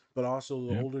wise, but also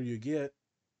the Yeah. older you get,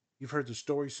 you've heard the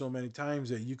story so many times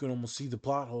that you can almost see the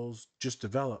plot holes just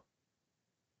develop.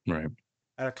 Right.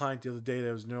 I had a client the other day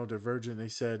that was neurodivergent. They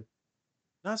said,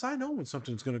 Nas, I know when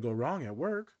something's going to go wrong at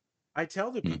work. I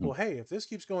tell the Mm-hmm. people, hey, if this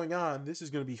keeps going on, this is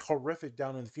going to be horrific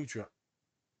down in the future.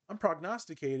 I'm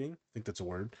prognosticating, I think that's a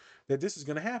word, that this is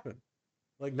going to happen.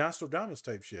 Like Nostradamus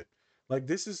type shit. Like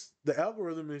this is the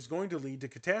algorithm is going to lead to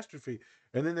catastrophe.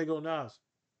 And then they go, Nas,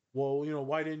 well,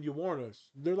 why didn't you warn us?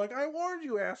 They're like, I warned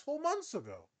you, asshole, months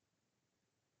ago.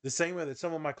 The same way that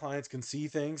some of my clients can see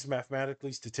things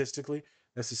mathematically, statistically,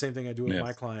 that's the same thing I do with Yeah.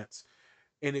 my clients.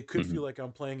 And it could Mm-hmm. feel like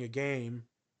I'm playing a game,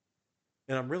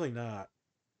 and I'm really not.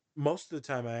 Most of the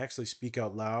time, I actually speak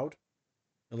out loud.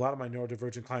 A lot of my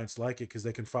neurodivergent clients like it because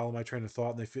they can follow my train of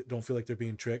thought and they don't feel like they're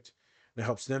being tricked. And it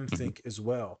helps them Mm-hmm. think as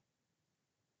well.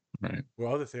 Right. Where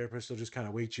other therapists will just kind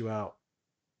of wait you out.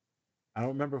 I don't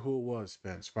remember who it was,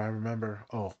 Spence, but I remember,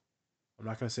 I'm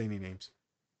not going to say any names.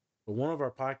 But one of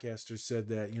our podcasters said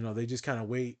that, they just kind of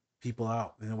wait people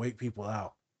out and then wait people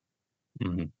out.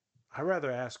 Mm-hmm. I rather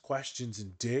ask questions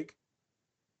and dig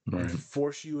and Right.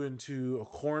 force you into a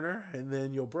corner and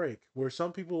then you'll break. Where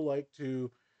some people like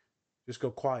to just go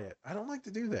quiet. I don't like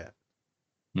to do that.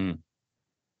 Mm.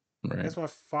 Right. As my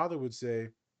father would say,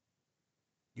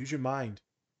 use your mind.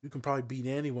 You can probably beat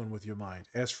anyone with your mind.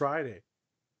 Ask Friday.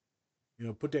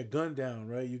 Put that gun down,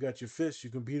 right? You got your fist. You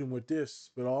can beat him with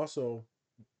this. But also,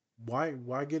 why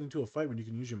get into a fight when you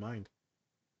can use your mind?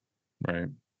 Right.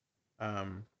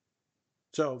 Um,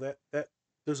 so that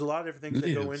there's a lot of different things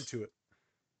that go Live into it.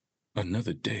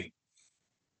 another day.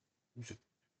 You should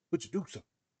do something.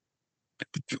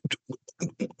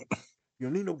 You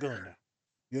don't need no gun now.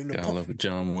 You ain't no Gotta love puppy. a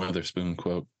John Witherspoon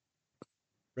quote.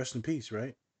 Rest in peace,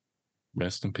 right?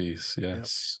 Rest in peace. Yep.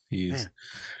 Yes. He's Man,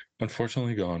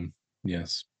 unfortunately gone.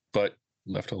 Yes. But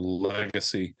left a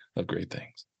legacy of great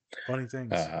things. funny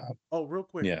things. Uh Oh, real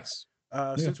quick. yes.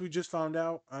 Yeah. Since we just found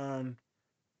out,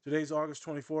 today's August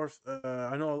 24th.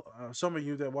 I know some of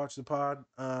you that watch the pod,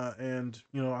 and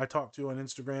I talked to on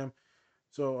Instagram.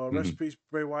 So rest Mm-hmm. in peace,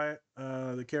 Bray Wyatt,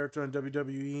 the character on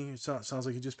WWE. It sounds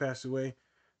like he just passed away.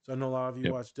 So I know a lot of you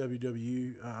Yep. watch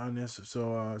WWE on this.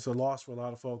 So it's a loss for a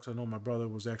lot of folks. I know my brother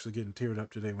was actually getting teared up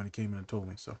today when he came in and told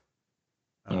me. So,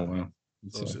 Oh wow.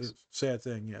 That so it's a sucks. sad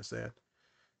thing. Yeah, sad.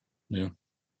 Yeah.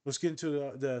 Let's get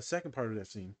into the second part of that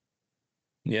scene.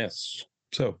 Yes.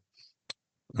 So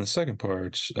the second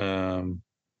part,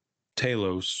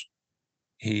 Talos,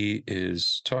 he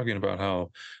is talking about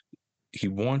how he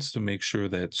wants to make sure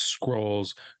that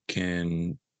Skrulls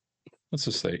can, let's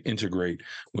just say, integrate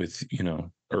with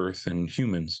Earth and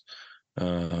humans.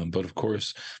 But of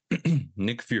course,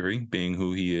 Nick Fury, being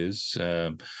who he is,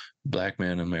 Black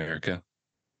man in America,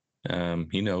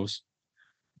 he knows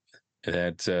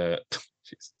that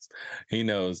Jesus, he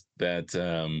knows that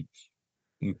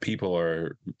people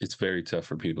are. It's very tough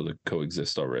for people to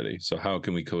coexist already. So how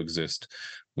can we coexist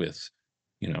with,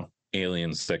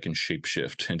 aliens that can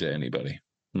shapeshift into anybody,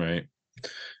 right?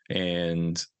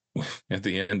 And at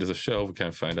the end of the show, we kind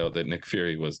of find out that Nick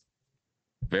Fury was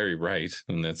very right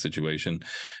in that situation.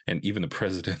 And even the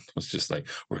president was just like,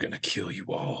 we're going to kill you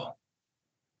all.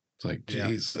 It's like, Yeah.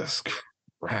 Jesus.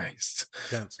 Christ.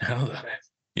 Tense.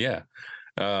 Yeah.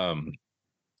 And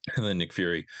then Nick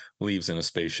Fury leaves in a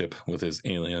spaceship with his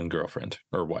alien girlfriend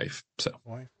or wife. So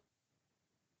Wife.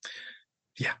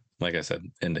 yeah, like I said,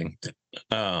 ending.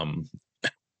 Um,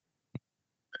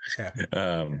 Happy.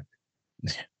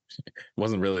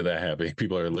 Wasn't really that happy.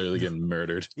 People are literally getting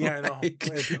murdered. Yeah, I know. Like,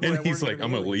 And people and that he's weren't like, even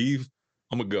I'm gonna aliens. leave.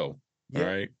 I'm gonna go. Yeah. All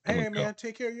right. Hey man,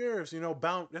 take care of yours.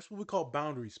 That's what we call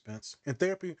boundaries, Spence. In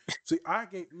therapy, see, I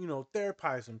get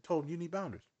therapize them, told them you need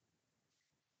boundaries.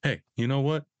 Hey, you know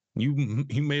what? You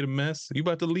made a mess. You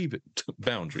about to leave it.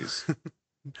 Boundaries.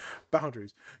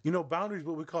 Boundaries. Boundaries.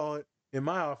 What we call it in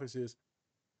my office is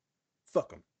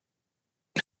fuck them.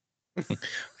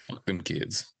 Fuck them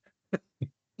kids.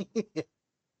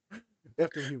 F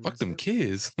them humans. Fuck them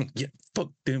kids. Yeah, fuck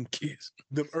them kids.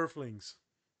 Them earthlings.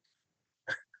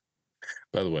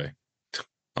 By the way,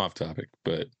 off topic,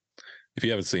 but if you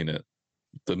haven't seen it,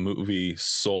 the movie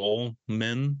Soul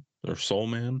Men or Soul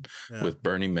Man with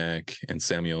Bernie Mac and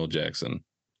Samuel L. Jackson,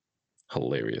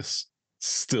 hilarious.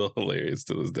 Still hilarious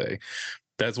to this day.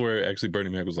 That's where actually Bernie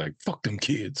Mac was like, fuck them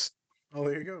kids. Oh,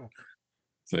 there you go.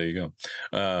 So there you go.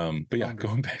 But yeah,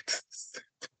 Boundaries.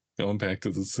 going back to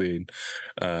the scene.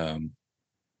 I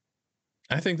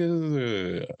think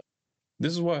this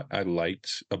is what I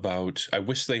liked about. I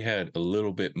wish they had a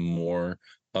little bit more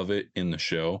of it in the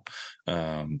show.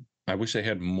 I wish they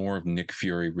had more of Nick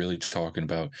Fury really talking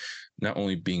about not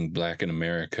only being black in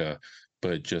America,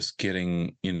 but just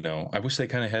getting, I wish they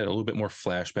kind of had a little bit more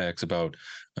flashbacks about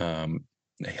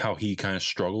how he kind of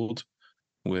struggled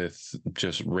with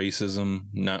just racism,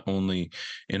 not only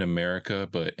in America,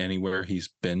 but anywhere he's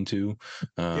been to.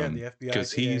 Yeah, the FBI,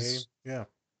 Because CIA.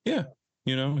 yeah,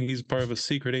 he's part of a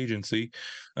secret agency.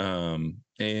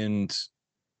 And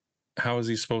how is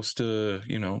he supposed to,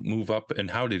 move up,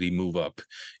 and how did he move up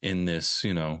in this,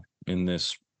 in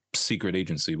this secret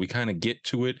agency? We kind of get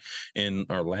to it in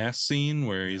our last scene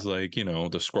where he's like,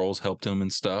 the scrolls helped him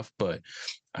and stuff, but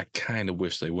I kind of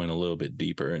wish they went a little bit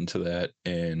deeper into that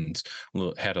and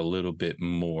had a little bit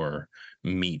more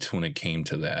meat when it came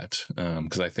to that.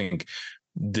 Because I think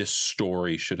this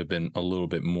story should have been a little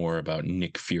bit more about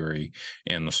Nick Fury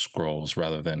and the scrolls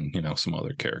rather than, some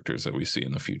other characters that we see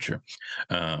in the future.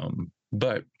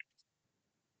 But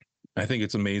I think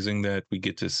it's amazing that we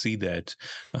get to see that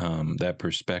that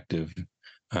perspective.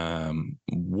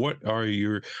 What are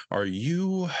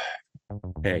you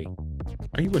Hey,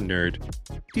 are you a nerd?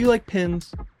 Do you like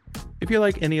pins? If you're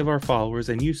like any of our followers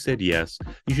and you said yes,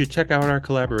 you should check out our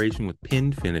collaboration with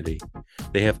Pinfinity.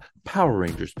 They have Power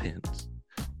Rangers pins,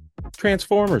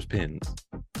 Transformers pins,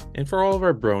 and for all of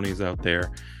our bronies out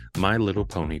there, My Little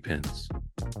Pony pins.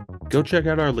 Go check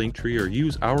out our link tree or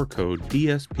use our code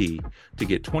DSP to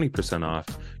get 20% off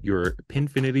your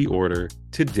Pinfinity order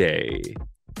today.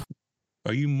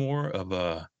 Are you more of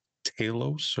a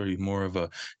Talos, or are you more of a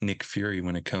Nick Fury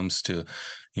when it comes to,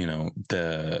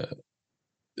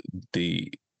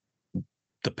 the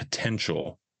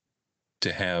potential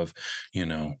to have,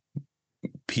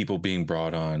 people being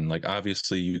brought on? Like,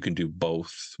 obviously you can do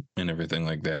both and everything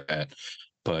like that,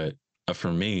 but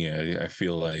for me, I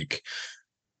feel like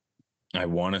I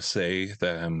want to say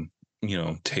that I'm,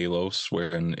 Talos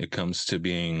when it comes to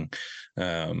being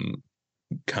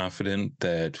confident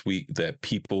that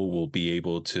people will be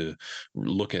able to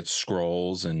look at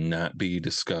scrolls and not be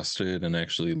disgusted and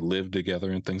actually live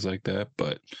together and things like that.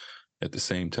 But at the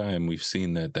same time, we've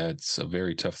seen that that's a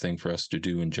very tough thing for us to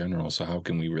do in general. So how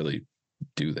can we really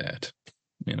do that?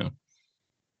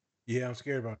 Yeah, I'm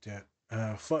scared about that.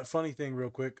 Funny thing, real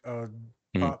quick. Mm.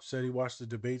 Pop said he watched the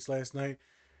debates last night.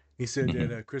 He said Mhm.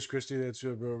 that Chris Christie, that's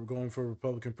going for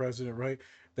Republican president, right?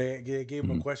 They gave him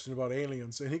a Mhm. question about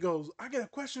aliens, and he goes, "I get a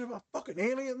question about fucking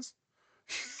aliens."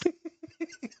 He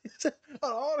said,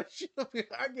 all the shit up here,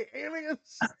 I get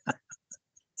aliens.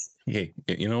 Hey,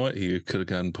 you know what? He could have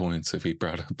gotten points if he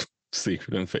brought up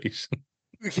Secret Invasion.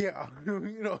 Yeah,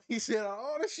 he said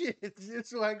all the shit.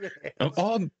 It's like Of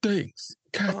all things,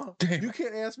 god damn, you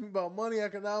can't ask me about money,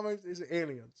 economics. It's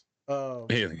aliens.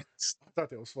 aliens. I thought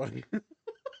that was funny.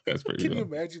 That's pretty Can you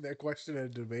funny. imagine that question at a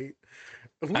debate?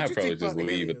 What I'd you probably think just about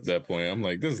leave at aliens? that point. I'm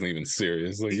like, this isn't even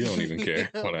serious. Like, you don't even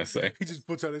care Yeah. what I say. He just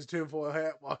puts on his tinfoil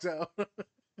hat, walks out.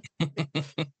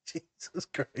 Jesus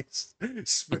Christ!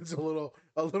 Spins a little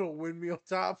windmill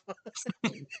top.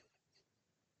 I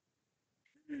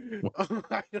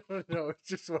don't know. It's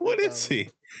just What is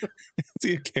he? Is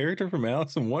he a character from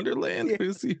Alice in Wonderland? Yeah. Who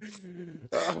is he?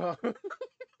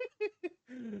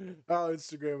 I'll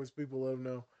Instagram as people let him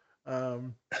know. Oh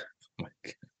my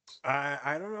God.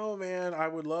 I don't know, man. I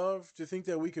would love to think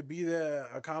that we could be that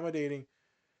accommodating.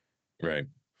 Right.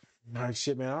 My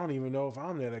shit, man, I don't even know if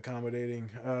I'm that accommodating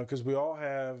because we all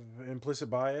have implicit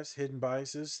bias, hidden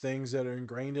biases, things that are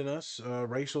ingrained in us,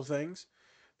 racial things,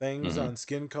 things Hmm. on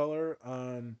skin color,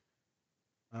 on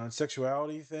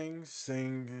sexuality, there's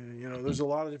a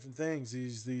lot of different things.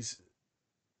 These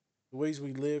the ways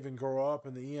we live and grow up,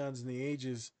 and the eons and the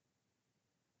ages.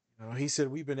 He said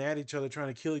we've been at each other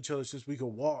trying to kill each other since we could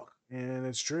walk, and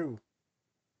it's true.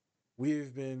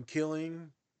 We've been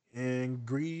killing and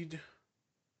greed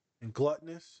and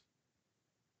gluttonous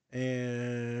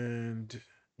and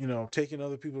taking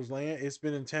other people's land. It's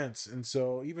been intense, and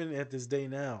so even at this day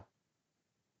now,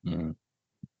 Hmm.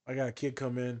 I got a kid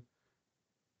come in.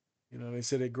 They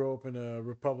said they grow up in a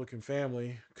Republican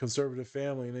family, conservative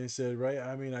family, and they said, right,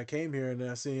 I mean, I came here and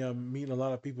I see I'm meeting a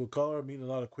lot of people of color, meeting a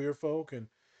lot of queer folk, and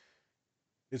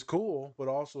it's cool, but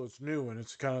also it's new and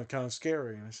it's kind of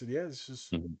scary. And I said, yeah, it's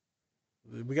just Hmm.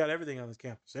 we got everything on this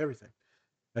campus, everything.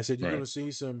 I said, you're going Right. to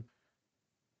see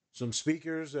some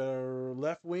speakers that are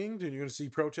left winged, and you're going to see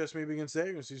protests maybe against that.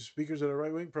 You're going to see speakers that are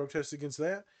right wing protests against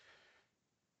that.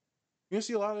 You're going to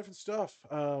see a lot of different stuff.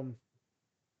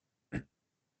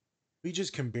 We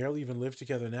just can barely even live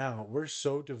together now. We're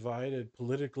so divided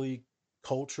politically,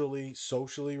 culturally,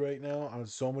 socially right now on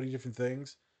so many different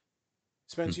things.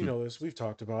 Spence, you Hmm. know this. We've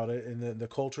talked about it, and the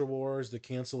culture wars, the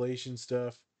cancellation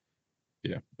stuff,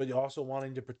 Yeah. but you're also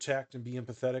wanting to protect and be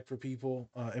empathetic for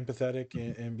people, empathetic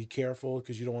Hmm. and be careful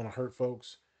because you don't want to hurt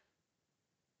folks.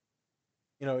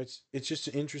 It's just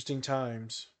interesting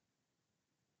times.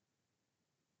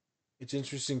 It's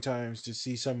interesting times to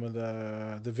see some of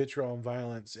the vitriol and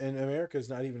violence. And America is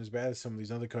not even as bad as some of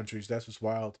these other countries. That's what's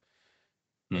wild.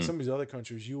 In Hmm. some of these other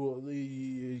countries, you will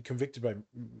be convicted by,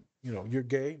 you're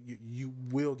gay, you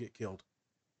will get killed.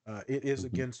 It is Hmm.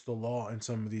 against the law in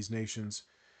some of these nations.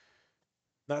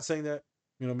 Not saying that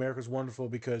America's wonderful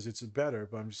because it's better,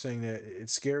 but I'm just saying that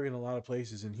it's scary in a lot of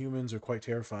places, and humans are quite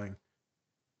terrifying.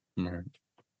 Right.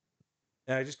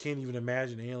 And I just can't even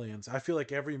imagine aliens. I feel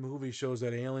like every movie shows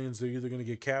that aliens, they're either going to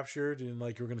get captured and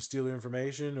like we're going to steal their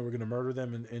information, or we're going to murder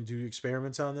them and do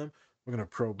experiments on them. We're going to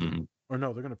probe them. Hmm. Or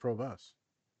no, they're going to probe us.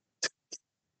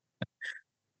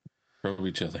 Probe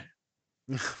each other.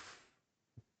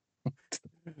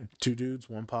 Two dudes,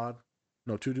 one pod.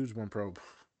 No, two dudes, one probe.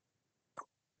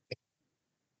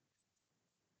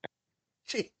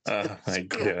 Jesus Oh my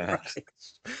god.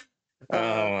 Christ.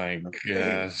 Oh my Hey,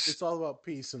 gosh. it's all about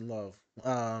peace and love.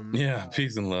 Yeah,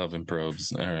 peace and love and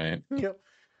probes. All right. Yep.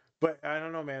 But I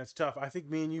don't know, man. It's tough. I think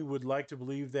me and you would like to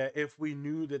believe that if we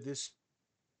knew that this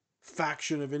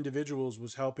faction of individuals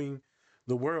was helping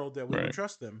the world, that we would Right.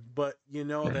 trust them. But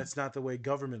Right. that's not the way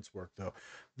governments work, though.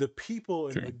 The people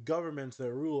in the True. governments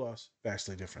that rule us,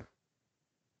 vastly different.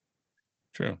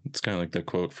 True. It's kind of like the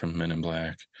quote from Men in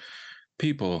Black.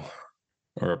 People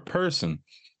or a person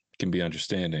can be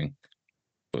understanding,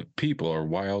 but people are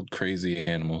wild, crazy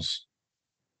animals.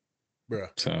 Bruh.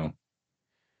 So,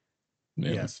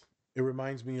 yeah. Yes. It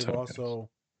reminds me of So it goes. also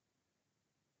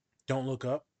Don't Look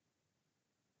Up,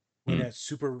 when Mm. that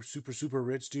super, super, super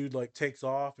rich dude like takes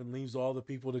off and leaves all the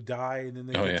people to die, and then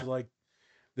they Oh get yeah. to like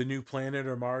the new planet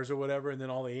or Mars or whatever, and then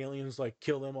all the aliens like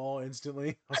kill them all instantly.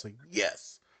 I was like,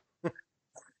 yes.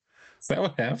 Is that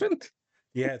what happened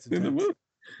Yeah, it's in the intense. movie?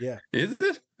 Yeah. Is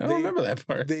it? I don't They remember that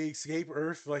part. they escape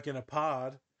Earth like in a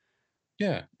pod.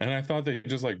 Yeah, and I thought they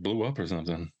just like blew up or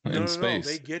something No, in no, no.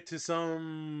 They space. get to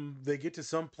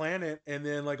some planet, and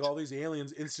then like all these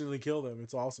aliens instantly kill them.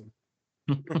 It's awesome.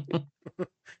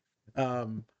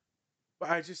 um but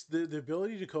I just the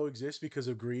ability to coexist because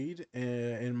of greed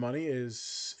and money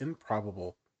is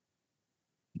improbable.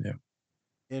 Yeah.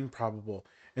 Improbable.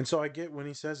 And so I get when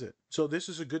he says it. So this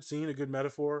is a good scene, a good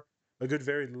metaphor, a good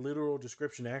very literal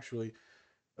description actually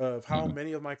of how Hmm.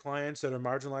 many of my clients that are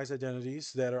marginalized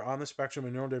identities that are on the spectrum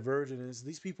and neurodivergent is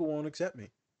these people won't accept me.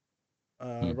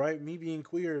 Right? Me being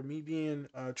queer, me being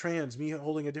trans, me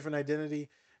holding a different identity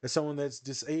as someone that's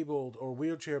disabled or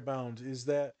wheelchair bound, is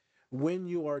that when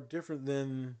you are different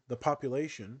than the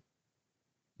population,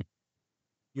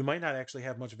 you might not actually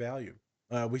have much value.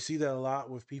 We see that a lot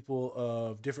with people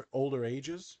of different older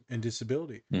ages and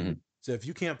disability. Hmm. So if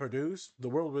you can't produce, the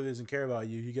world really doesn't care about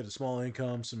you. You get a small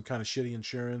income, some kind of shitty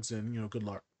insurance, and good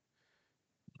luck.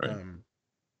 Right. Um,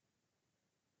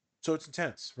 so it's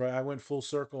intense, right? I went full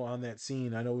circle on that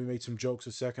scene. I know we made some jokes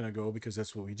a second ago because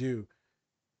that's what we do.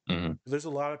 Hmm. There's a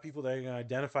lot of people that are going to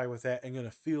identify with that and going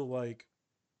to feel like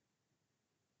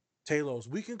Talos,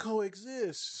 we can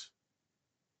coexist.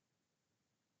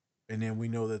 And then we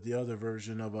know that the other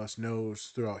version of us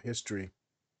knows throughout history,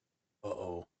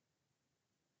 uh-oh.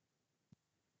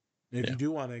 If Yeah. you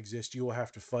do want to exist, you will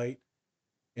have to fight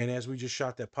And as we just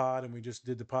shot that pod, and we just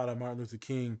did the pod on Martin Luther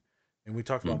King, and we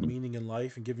talked about Mhm. meaning in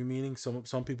life and giving meaning,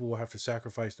 some people will have to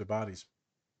sacrifice their bodies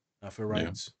for Yeah.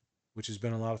 rights, which has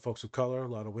been a lot of folks of color, a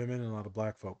lot of women, and a lot of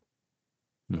black folk.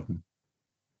 So Mhm.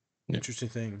 Yeah. interesting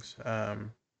things.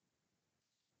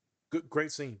 Good,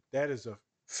 great scene. That is a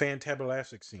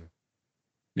fantabulous scene.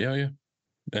 Yeah, yeah.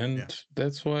 Yeah. And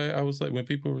that's why I was like, when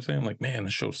people were saying, like, man, the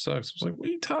show sucks, I was like, what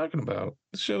are you talking about?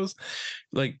 The show's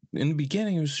like, in the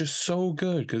beginning, it was just so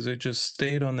good because it just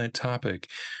stayed on that topic,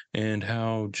 and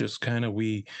how just kind of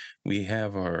we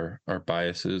have our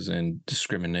biases and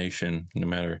discrimination, no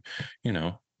matter, you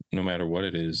know, no matter what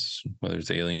it is, whether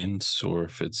it's aliens or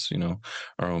if it's, you know,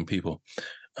 our own people.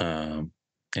 And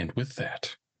with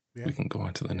that, Yeah. we can go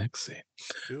on to the next scene.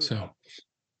 Do it. So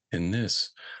in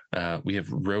this, we have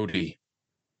Rhodey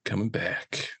coming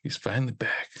back. He's finally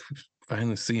back.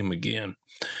 Finally see him again,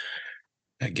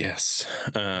 I guess.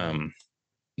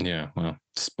 Yeah, well,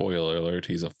 spoiler alert,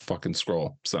 he's a fucking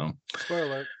scroll. So Spoiler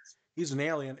alert, he's an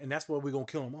alien, and that's why we're going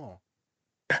to kill them all.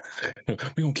 we're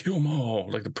gonna kill them all,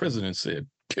 like the president said,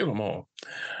 kill them all.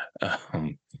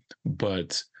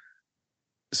 But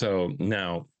so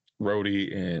now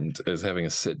Rhodey and is having a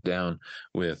sit down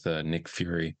with Nick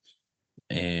Fury,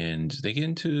 and they get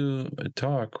into a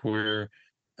talk where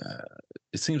uh,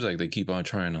 it seems like they keep on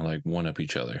trying to like one up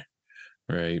each other,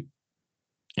 right?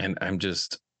 And I'm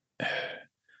just,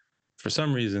 for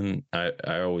some reason, I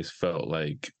always felt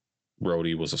like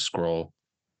Rhodey was a scroll,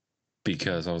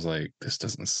 because I was like, this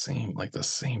doesn't seem like the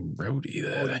same Rhodey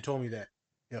Oh, you that. told me that.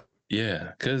 Yep.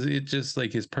 Yeah, because it just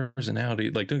like his personality.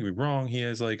 Like, don't get me wrong, he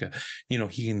has like a, you know,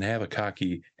 he can have a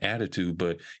cocky attitude,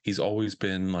 but he's always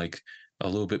been like a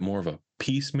little bit more of a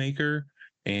peacemaker.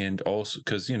 And also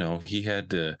because, you know, he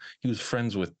was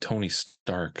friends with Tony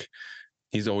Stark.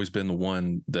 He's always been the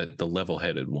one, that the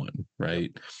level-headed one,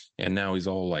 right? And now he's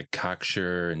all like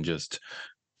cocksure and just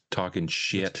talking Let's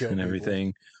shit kill and people.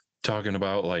 everything, talking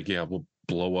about like, yeah, we'll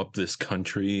blow up this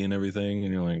country and everything.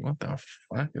 And you're like, what the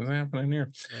fuck is happening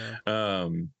here? Yeah.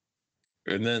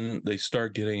 And then they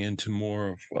start getting into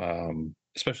more of,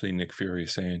 especially Nick Fury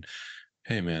saying,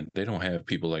 hey man, they don't have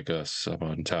people like us up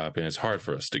on top, and it's hard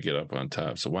for us to get up on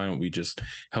top, so why don't we just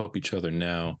help each other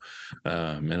now?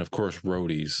 And of course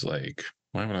Rhodey's like,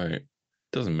 why would I,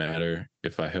 doesn't matter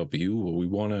if I help you. We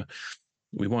want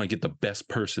to get the best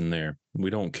person there.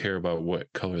 We don't care about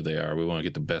what color they are. We want to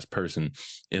get the best person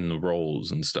in the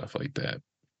roles and stuff like that.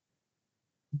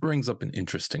 Brings up an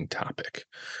interesting topic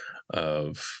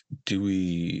of, do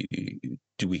we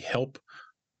help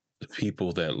the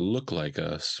people that look like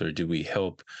us, or do we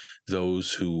help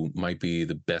those who might be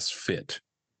the best fit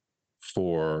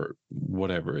for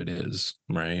whatever it is,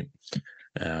 right?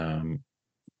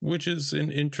 Which is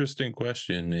an interesting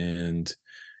question. And,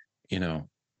 you know,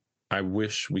 I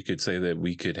wish we could say that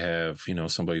we could have, you know,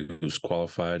 somebody who's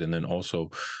qualified, and then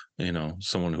also, you know,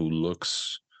 someone who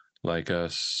looks like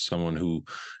us, someone who,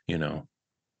 you know,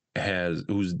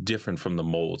 who's different from the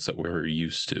molds that we're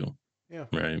used to, Yeah.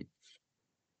 right?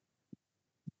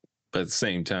 But at the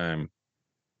same time,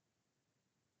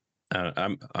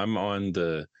 I'm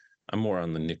more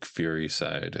on the Nick Fury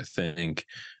side. I think,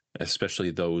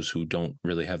 especially those who don't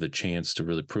really have the chance to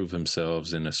really prove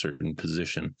themselves in a certain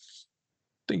position,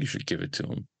 I think you should give it to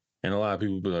them. And a lot of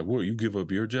people be like, "What? You give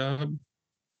up your job?"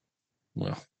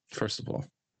 Well, first of all,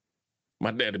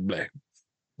 my daddy black.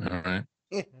 All right,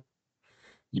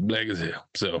 you black as hell.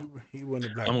 So He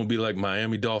wasn't a black I'm gonna man. be like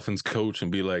Miami Dolphins coach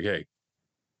and be like, "Hey."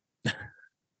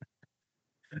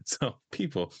 So,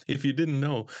 people, if you didn't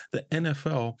know, the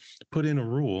NFL put in a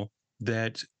rule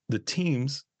that the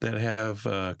teams that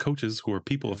have coaches who are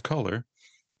people of color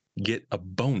get a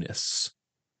bonus,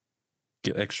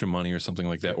 get extra money or something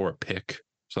like that, or a pick,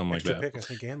 something Extra like that. pick, I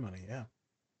think, and money. Yeah.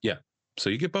 Yeah. So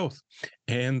you get both.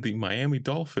 And the Miami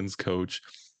Dolphins coach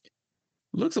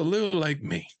looks a little like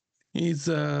me. He's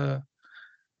light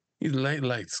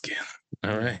skin.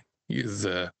 All Yeah. right. He's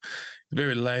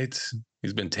very light.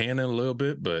 He's been tanning a little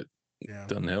bit, but Yeah.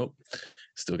 doesn't help.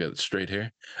 Still got straight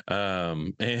hair.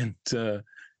 And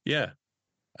yeah,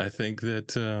 I think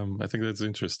that's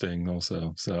interesting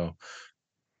also. So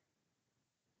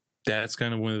that's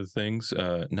kind of one of the things.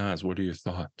 Nas, what are your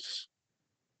thoughts?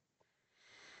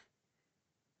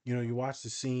 You know, you watch the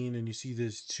scene and you see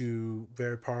these two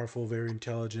very powerful, very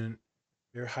intelligent,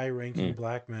 very high-ranking Mm,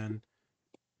 black men.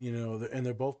 You know, and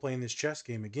they're both playing this chess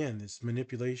game again. This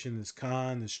manipulation, this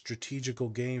this strategical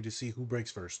game to see who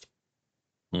breaks first.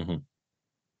 mm-hmm.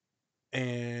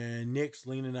 And Nick's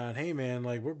leaning on, hey man,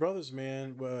 like we're brothers,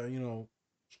 man. You know,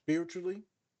 spiritually,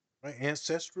 right,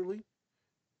 ancestrally,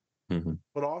 Mm-hmm.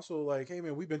 but also like, hey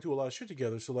man, we've been through a lot of shit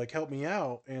together, so like help me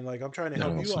out, and like I'm trying to That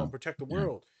help you out and also, protect the yeah,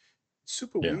 world. It's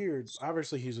super yeah. weird.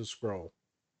 Obviously, he's a scroll,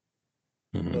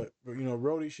 Mm-hmm. but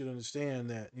Rhodey should understand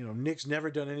that Nick's never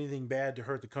done anything bad to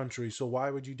hurt the country. So why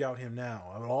would you doubt him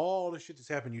now? I mean, all the shit that's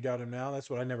happened, you doubt him now. That's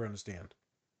what I never understand.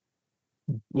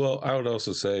 Well, I would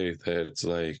also say that it's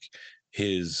like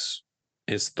his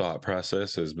his thought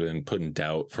process has been put in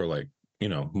doubt for like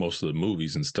most of the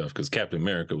movies and stuff. Because Captain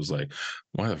America was like,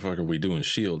 "Why the fuck are we doing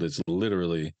Shield? It's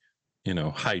literally,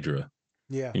 Hydra,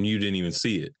 Yeah. and you didn't even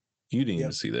see it. You didn't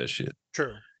even Yep. see that shit.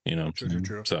 True. You know what True. I'm True. saying?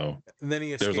 True. So And then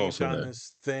he there's escaped also on that.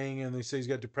 this thing, and they say he's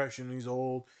got depression and he's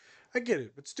old. I get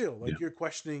it, but still, Yeah, like you're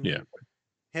questioning yeah,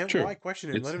 him. true. Why question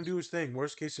him? It's Let him do his thing.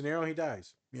 Worst case scenario, he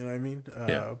dies. You know what I mean?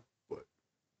 yeah, But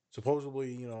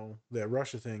supposedly, that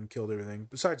Russia thing killed everything.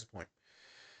 Besides the point.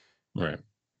 right.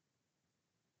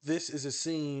 This is a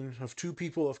scene of two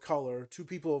people of color, two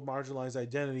people of marginalized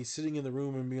identity sitting in the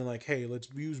room and being like, hey, let's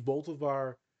use both of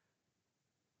our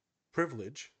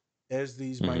privilege as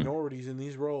these Mm-hmm, minorities in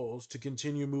these roles to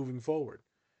continue moving forward.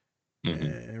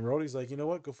 mm-hmm, And Rhodey's like, you know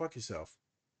what? Go fuck yourself.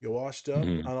 You're washed up.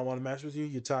 mm-hmm, I don't want to mess with you.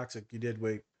 You're toxic. You're dead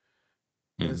weight.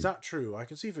 And it's mm-hmm, not true. I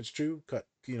can see if it's true. Cut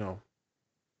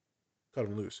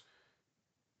him loose.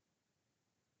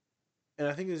 And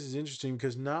I think this is interesting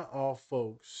because not all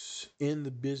folks in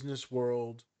the business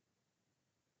world,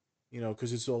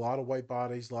 because it's a lot of white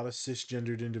bodies, a lot of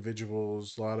cisgendered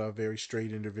individuals, a lot of very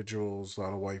straight individuals, a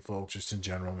lot of white folks, just in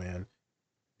general, man.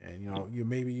 And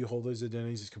maybe you hold those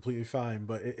identities, it's completely fine,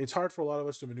 but it's hard for a lot of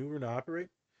us to maneuver and operate,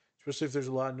 especially if there's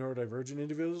a lot of neurodivergent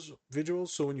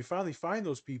individuals. So when you finally find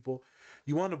those people,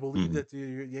 you want to believe mm-hmm, that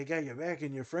they got your back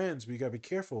and your friends, but you got to be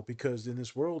careful because in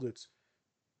this world, it's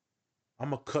I'm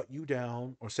gonna cut you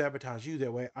down or sabotage you.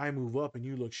 That way, I move up and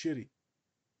you look shitty.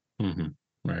 mm-hmm,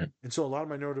 right. And so a lot of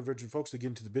my neurodivergent folks, they get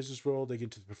into the business world, they get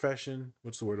into the profession.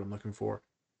 What's the word I'm looking for?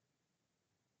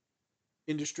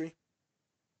 Industry.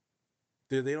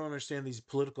 They don't understand these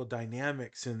political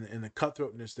dynamics and the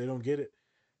cutthroatness. They don't get it.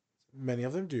 Many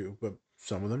of them do, but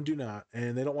some of them do not.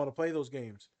 And they don't want to play those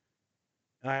games.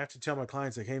 And I have to tell my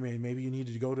clients, like, hey, man, maybe you need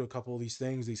to go to a couple of these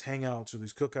things, these hangouts or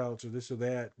these cookouts or this or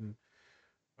that.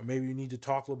 Or maybe you need to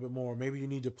talk a little bit more. Maybe you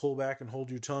need to pull back and hold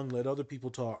your tongue, let other people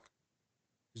talk.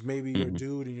 Because maybe you're a Mm-hmm,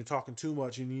 dude and you're talking too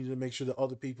much. You need to make sure that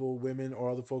other people, women, or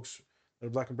other folks that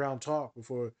are black and brown talk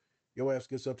before your ass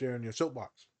gets up there in your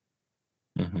soapbox.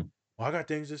 mm-hmm, Well, I got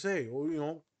things to say.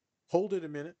 Well, hold it a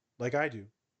minute, like I do.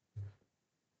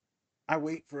 I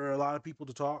wait for a lot of people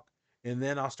to talk, and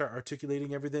then I'll start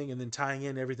articulating everything and then tying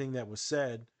in everything that was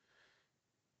said.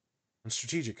 I'm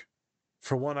strategic.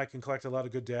 For one, I can collect a lot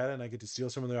of good data and I get to steal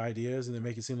some of their ideas and then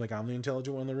make it seem like I'm the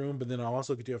intelligent one in the room, but then I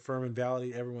also get to affirm and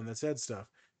validate everyone that said stuff.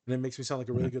 And it makes me sound like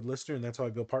a really good listener, and that's how I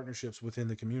build partnerships within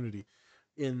the community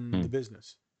in mm-hmm, the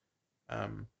business.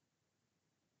 Um,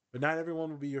 but not everyone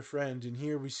will be your friend, and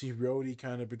here we see Rhodey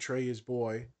kind of betray his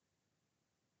boy.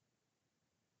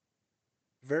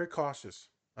 Very cautious.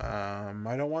 I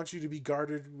don't want you to be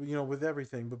guarded, with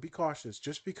everything, but be cautious.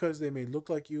 Just because they may look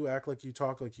like you, act like you,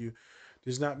 talk like you,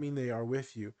 does not mean they are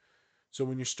with you. So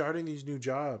when you're starting these new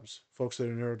jobs, folks that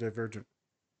are neurodivergent,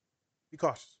 be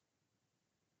cautious.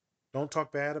 Don't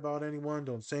talk bad about anyone.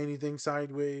 Don't say anything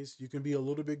sideways. You can be a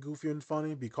little bit goofy and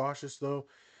funny. Be cautious though,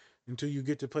 until you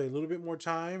get to play a little bit more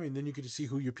time, and then you get to see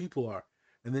who your people are.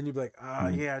 And then you'll be like,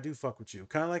 yeah, I do fuck with you.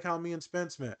 Kind of like how me and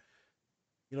Spence met.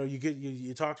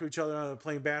 You talk to each other on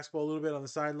playing basketball a little bit on the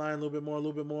sideline, a little bit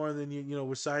more, and then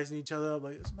we're sizing each other up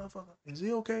like, this motherfucker, is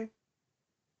he okay?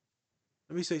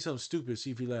 Let me say something stupid,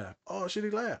 see if he laughed. Oh shit, he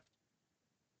laughed.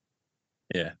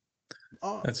 yeah.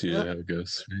 Oh, That's usually how it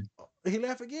goes. Right? he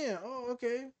laughed again. Oh,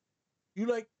 okay. You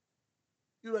like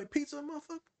pizza,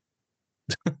 motherfucker?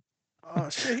 Oh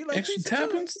shit, he like Extra pizza too.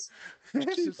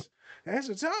 toppings. That's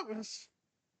the toppings.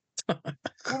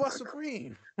 What about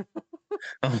supreme?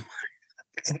 Oh,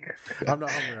 I'm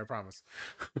not hungry, I promise.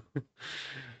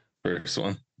 first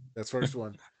one. That's first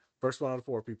one. First one out of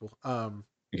four people.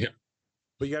 Yeah.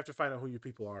 But you have to find out who your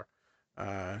people are.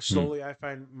 Mm, Slowly, I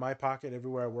find my pocket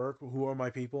everywhere I work. Who are my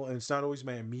people? And it's not always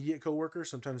my immediate coworkers.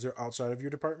 Sometimes they're outside of your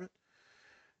department.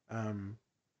 Um,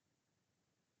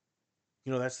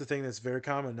 that's the thing that's very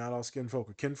common. Not all skin folk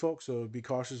are kinfolk, so be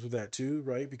cautious with that too,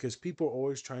 right? Because people are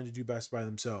always trying to do best by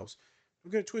themselves.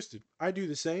 Don't get it twisted. I do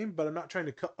the same, but I'm not trying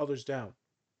to cut others down.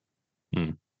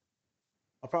 mm.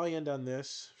 I'll probably end on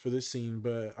this for this scene,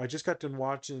 but I just got done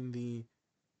watching the.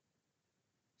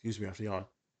 Excuse me, I have to yawn.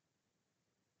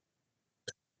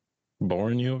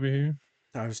 Boring you over here?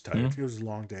 I was tired. Mm? It was a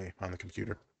long day on the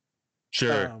computer.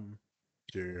 Sure. Um,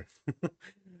 sure.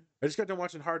 I just got done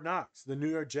watching Hard Knocks, the New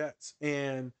York Jets,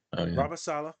 and Oh yeah. Robert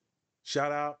Saleh.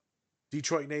 Shout out,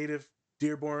 Detroit native,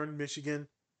 Dearborn, Michigan,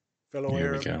 fellow Here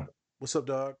we Arab. go. What's up,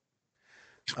 dog?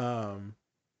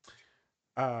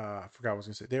 I forgot what I was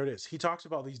gonna say. There it is. He talks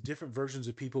about these different versions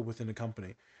of people within the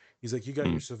company. He's like, you got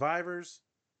your survivors.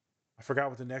 I forgot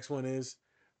what the next one is.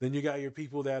 Then you got your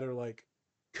people that are like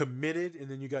committed, and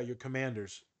then you got your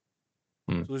commanders.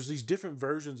 Mm. So there's these different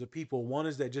versions of people. One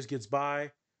is that just gets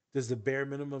by, does the bare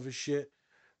minimum of his shit.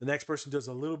 The next person does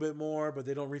a little bit more, but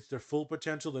they don't reach their full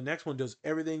potential. The next one does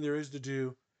everything there is to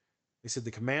do. They said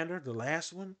the commander, the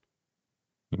last one,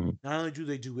 Mhm. not only do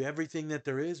they do everything that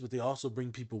there is, but they also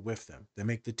bring people with them. They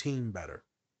make the team better.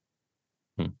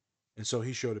 Hmm. And so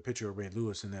he showed a picture of Ray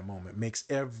Lewis in that moment. Makes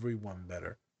everyone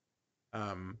better.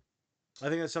 I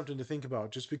think that's something to think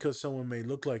about. Just because someone may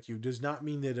look like you does not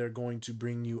mean that they're going to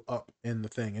bring you up in the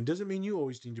thing. And doesn't mean you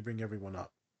always need to bring everyone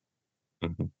up.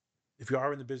 Mhm. If you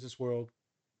are in the business world,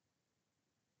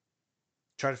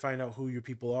 try to find out who your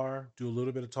people are. Do a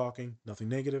little bit of talking, nothing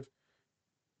negative.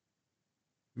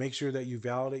 Make sure that you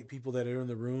validate people that are in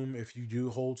the room. If you do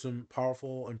hold some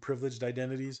powerful and privileged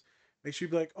identities, make sure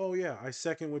you be like, oh, yeah, I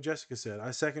second what Jessica said.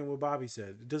 I second what Bobby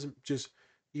said. It doesn't just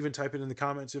even type it in the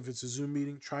comments if it's a Zoom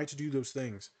meeting. Try to do those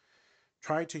things.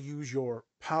 Try to use your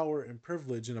power and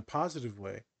privilege in a positive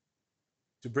way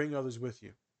to bring others with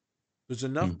you. There's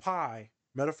enough Mm. pie,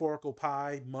 metaphorical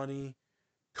pie, money,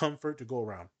 comfort to go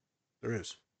around. There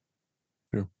is.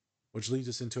 True. Which leads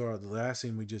us into the last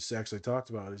thing we just actually talked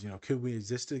about is, could we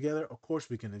exist together? Of course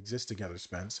we can exist together,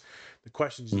 Spence. The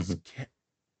question is, Mhm.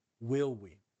 will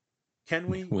we? Can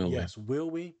we? Will we? Yes.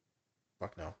 Will we?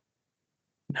 Fuck no.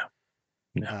 No.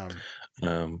 No.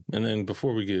 Um, And then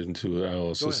before we get into it, I'll Go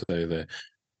also ahead. say that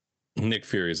Nick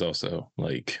Fury is also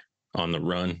like on the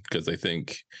run because they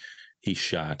think he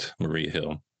shot Maria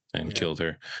Hill and Yeah. killed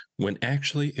her, when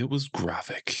actually it was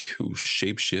Gravik who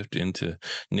shapeshifted into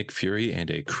Nick Fury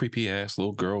and a creepy ass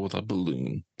little girl with a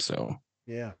balloon. So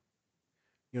Yeah.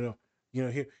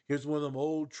 Here's one of them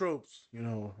old tropes.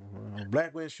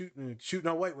 Black women shooting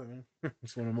on white women.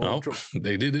 It's one of them old tropes.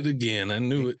 they did it again. I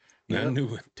knew it. I Yep.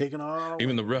 knew it. Taking on a Even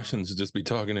white the woman. Russians would just be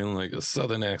talking in like a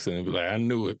southern accent and be like, I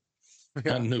knew it.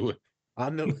 Yeah. I knew it. I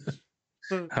knew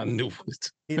it. I knew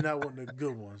it. He's not one of the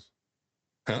good ones.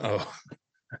 Uh-oh.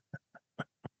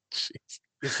 Jeez.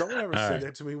 If someone ever All said right.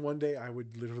 that to me one day, I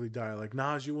would literally die. Like,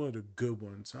 Nas, you're one of the good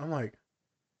ones. I'm like,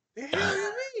 the hell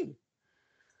you mean?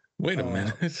 Wait a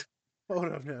minute.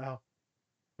 Hold up now.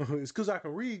 It's because I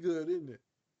can read good, isn't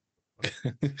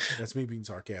it? That's me being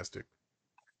sarcastic.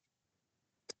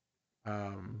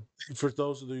 For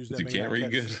those of you that You may can't not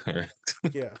read catch, good. All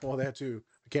right. yeah, well, that too.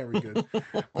 I can't read good.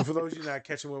 But for those of you not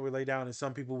catching where we lay down, and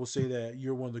some people will say that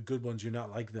you're one of the good ones, you're not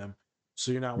like them.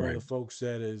 So you're not one of Right. the folks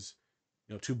that is,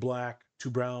 too black, too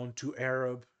brown, too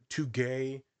Arab, too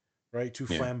gay, right? Too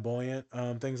Yeah. flamboyant,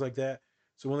 things like that.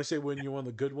 So when they say when you're one of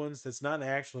the good ones, that's not an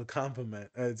actual compliment.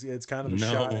 It's kind of a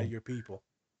shot at No. your people.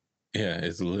 Yeah,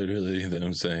 it's literally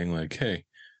them saying like, "Hey,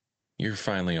 you're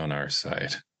finally on our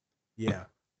side. Yeah.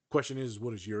 Question is,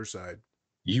 what is your side?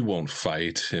 You won't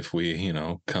fight if we,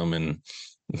 come in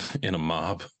a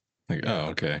mob." Like, Yeah. oh,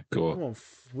 okay, We cool. won't.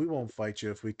 We won't fight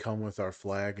you if we come with our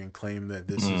flag and claim that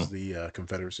this is Mm. the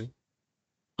Confederacy.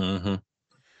 Mm-hmm.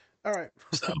 All right.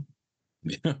 So,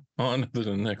 yeah, on to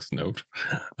the next note.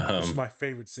 This is my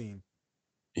favorite scene.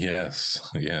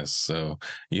 Yes, yes. So,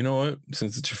 you know what?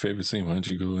 Since it's your favorite scene, why don't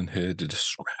you go ahead and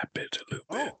describe it a little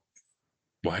bit? Oh,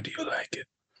 Why do you like it?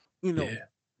 Yeah.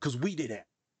 because we did it.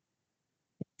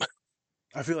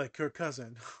 I feel like Kirk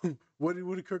Cousin. What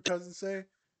did Kirk Cousin say?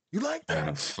 You like I that?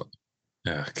 don't.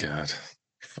 Oh God,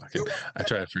 fucking! You like I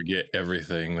try to forget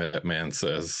everything that man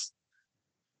says.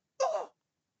 oh.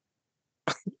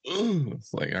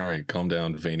 It's like, all right, calm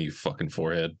down, veiny fucking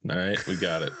forehead. All right, we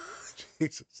got it.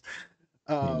 Jesus.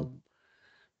 Mm.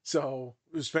 So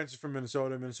Spencer's from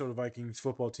Minnesota Vikings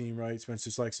football team, right? Spencer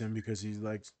just likes him because he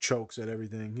like chokes at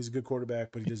everything. He's a good quarterback,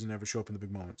 but he doesn't ever show up in the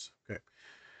big moments. Okay.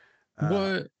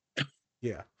 What?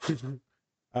 Yeah.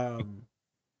 um,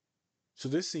 so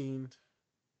this scene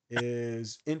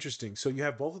is interesting. So you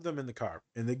have both of them in the car,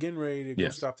 and they're getting ready to go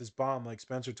Yes. stop this bomb, like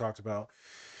Spencer talked about,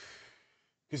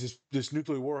 because this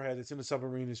nuclear warhead that's in the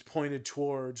submarine is pointed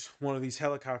towards one of these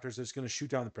helicopters that's going to shoot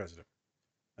down the president.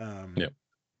 Yep.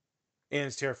 And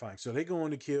it's terrifying. So they go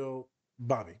in to kill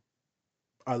Bobby.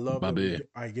 I love Bobby. that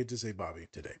I get to say Bobby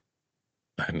today.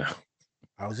 I know.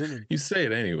 I was in it. You say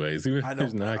it anyways. Even I if know,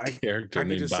 there's but not a character I get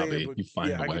to named say it, Bobby, but you find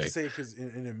yeah, a I get to way. say it because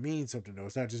and it means something though.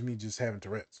 It's not just me just having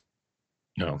Tourette's.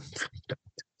 No.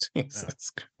 No.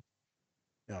 Jesus. You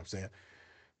know what I'm saying?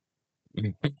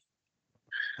 Mhm.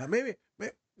 Maybe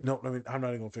No, I mean, I'm not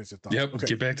even gonna finish the thought. Yep. Okay,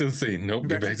 Get back to the scene. Nope.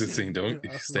 Get back to the scene. Don't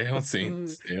Yeah, stay on scene.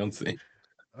 Stay on scene.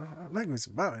 I like me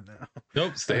some mine now.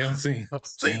 Nope. Stay on scene.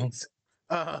 Stay on scene.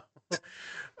 Uh,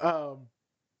 um,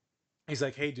 he's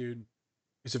like, "Hey, dude,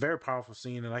 it's a very powerful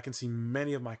scene, and I can see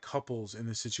many of my couples in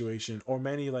this situation, or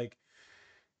many like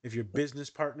if you're business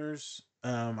partners.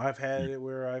 I've had it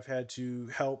where I've had to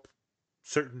help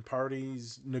certain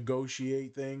parties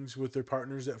negotiate things with their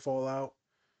partners that fall out.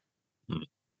 Mm.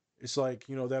 It's like,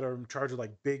 that are in charge of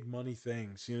like big money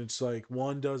things. It's like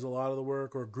one does a lot of the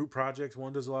work, or group projects,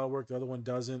 one does a lot of work, the other one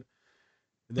doesn't.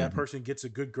 And that person gets a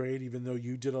good grade even though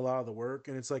you did a lot of the work.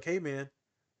 And it's like, hey man,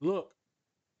 look.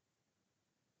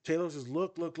 Taylor says,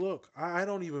 look. I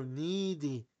don't even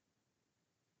need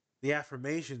the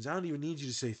affirmations. I don't even need you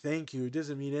to say thank you. It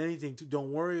doesn't mean anything.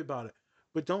 Don't worry about it.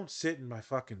 But don't sit in my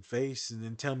fucking face and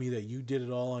then tell me that you did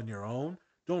it all on your own.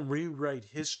 Don't rewrite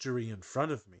history in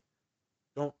front of me.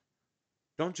 Don't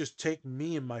don't just take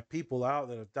me and my people out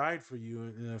that have died for you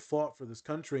and have fought for this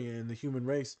country and the human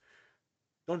race.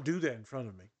 Don't do that in front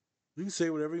of me. You can say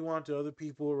whatever you want to other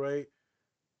people, right?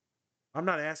 I'm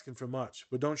not asking for much,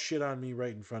 but don't shit on me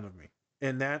right in front of me.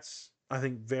 And that's, I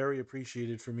think, very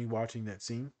appreciated for me watching that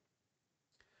scene.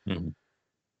 Mhm.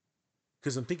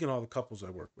 Because I'm thinking all the couples I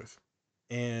work with.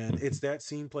 And it's that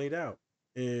scene played out.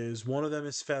 Is one of them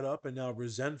is fed up and now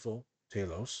resentful,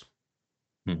 Talos.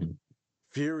 Mhm.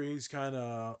 Fury's kind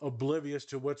of oblivious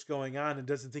to what's going on and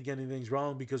doesn't think anything's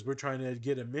wrong because we're trying to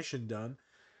get a mission done.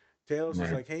 Talos is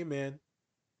Right. like, hey man,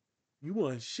 you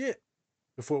weren't shit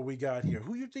before we got here.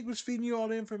 Who you think was feeding you all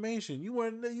the information? You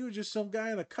were just some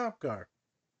guy in a cop car.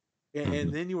 And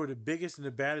Mhm. then you were the biggest and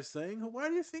the baddest thing. Why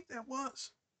do you think that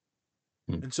was?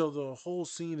 Mhm. And so the whole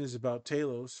scene is about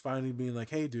Talos finally being like,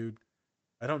 hey dude,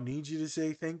 I don't need you to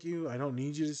say thank you. I don't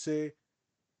need you to say,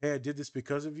 hey, I did this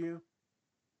because of you.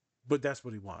 But that's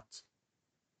what he wants.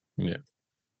 Yeah.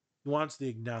 He wants the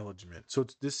acknowledgement. So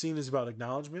this scene is about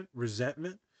acknowledgement,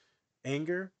 resentment,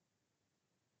 anger.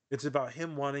 It's about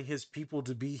him wanting his people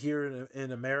to be here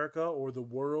in America or the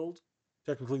world,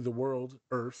 technically the world,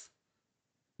 Earth.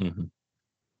 Mhm.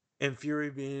 And Fury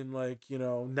being like,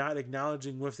 not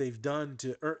acknowledging what they've done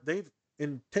to earn.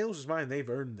 In Talos' mind, they've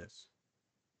earned this.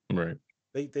 Right.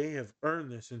 They have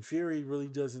earned this. And Fury really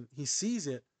doesn't, he sees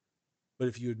it. But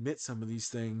if you admit some of these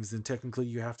things, then technically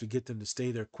you have to get them to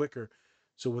stay there quicker.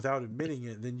 So without admitting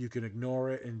it, then you can ignore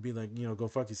it and be like, go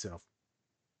fuck yourself.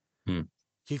 Mm.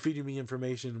 Keep feeding me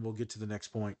information, and we'll get to the next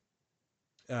point,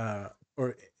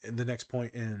 or the next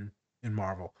point in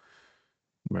Marvel.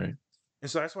 Right. And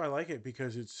so that's why I like it,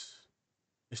 because it's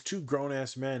two grown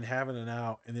ass men having an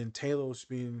out, and then Talos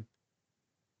being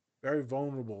very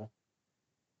vulnerable.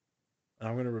 And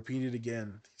I'm gonna repeat it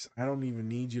again. I don't even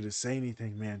need you to say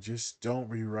anything, man. Just don't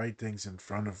rewrite things in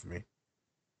front of me.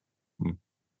 Mm.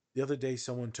 The other day,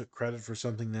 someone took credit for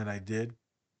something that I did,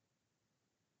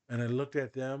 and I looked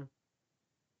at them.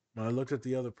 When I looked at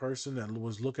the other person that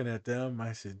was looking at them,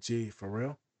 I said, "Gee, for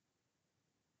real?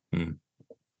 Mm.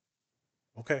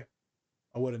 Okay."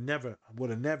 I would have never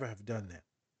have done that.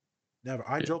 Never.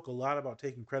 I Yeah. joke a lot about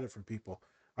taking credit from people.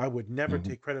 I would never Mhm.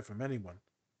 take credit from anyone.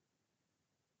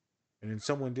 And then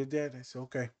someone did that. I said,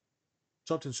 okay,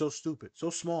 something so stupid, so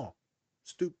small,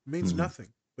 stupid means Mhm.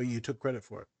 nothing, but you took credit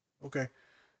for it. Okay,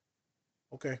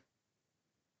 okay,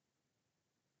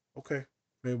 okay.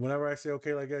 Man, whenever I say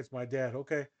okay like that, it's my dad.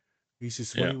 Okay. He's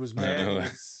just when Yeah. he was I mad, know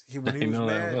that. when he I was know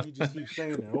that mad, one. he just keeps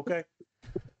saying it. Okay,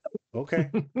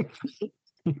 okay,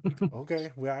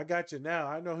 okay. Well, I got you now.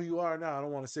 I know who you are now. I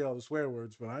don't want to say all the swear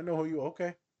words, but I know who you.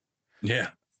 Okay.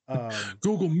 Yeah. Um,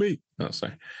 Google me. Oh,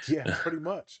 sorry. yeah, pretty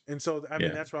much. And so, I mean,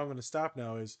 Yeah. that's where I'm going to stop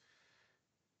now. Is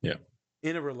Yeah.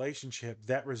 in a relationship,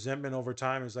 that resentment over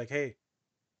time is like, hey,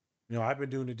 I've been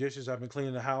doing the dishes, I've been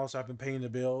cleaning the house, I've been paying the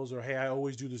bills, or hey, I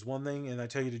always do this one thing and I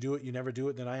tell you to do it, you never do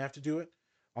it, then I have to do it.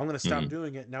 I'm going to stop Mhm.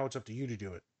 doing it. Now it's up to you to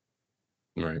do it.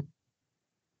 Right.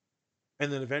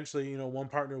 And then eventually, one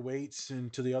partner waits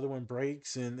until the other one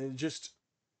breaks. And it just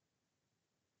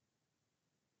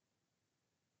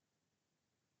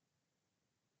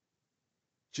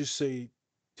say,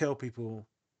 tell people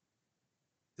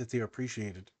that they're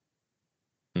appreciated.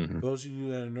 Mhm. For those of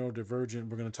you that are neurodivergent,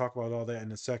 we're going to talk about all that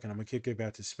in a second. I'm going to kick it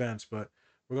back to Spence, but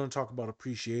we're going to talk about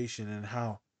appreciation and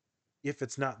how if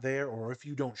it's not there, or if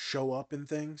you don't show up in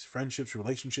things, friendships,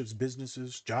 relationships,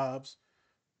 businesses, jobs,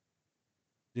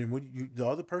 then the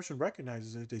other person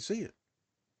recognizes it, they see it.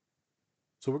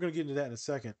 So we're going to get into that in a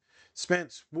second.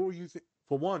 Spence, what were you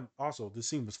for one, also, this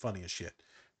scene was funny as shit.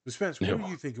 But Spence, what were No.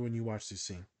 you thinking when you watched this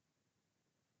scene?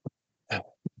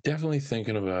 Definitely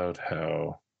thinking about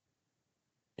how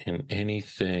in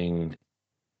anything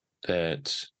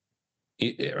that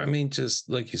I mean, just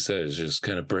like you said, it's just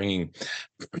kind of bringing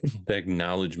the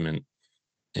acknowledgement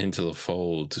into the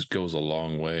fold just goes a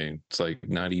long way. It's like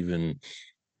not even,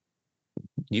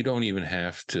 you don't even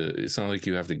have to, it's not like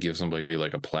you have to give somebody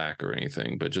like a plaque or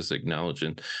anything, but just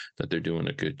acknowledging that they're doing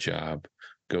a good job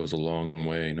goes a long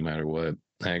way no matter what.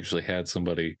 I actually had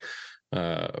somebody,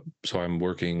 so I'm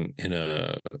working in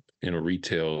a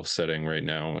retail setting right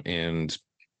now, and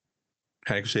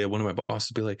I actually had one of my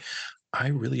bosses be like, I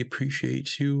really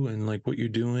appreciate you and like what you're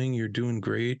doing. You're doing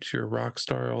great. You're a rock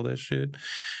star, all that shit.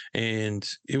 And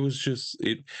it was just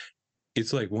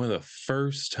it's like one of the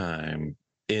first time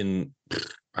in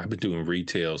I've been doing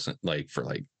retail like for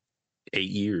like 8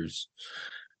 years.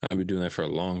 I've been doing that for a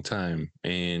long time.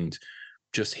 And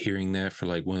just hearing that for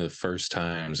like one of the first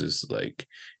times is like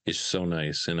it's so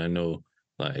nice. And I know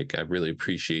like I really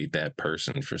appreciate that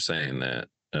person for saying that.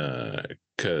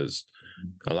 Because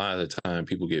a lot of the time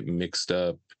people get mixed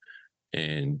up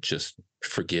and just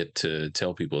forget to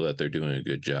tell people that they're doing a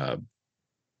good job.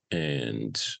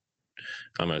 And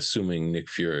I'm assuming Nick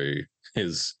Fury,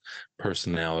 his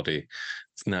personality,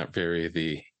 it's not very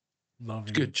the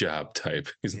Loving. good job type.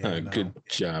 He's not a good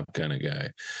job kind of guy,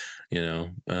 you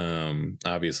know.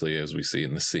 Obviously, as we see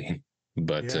in the scene.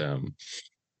 But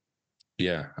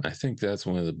yeah, I think that's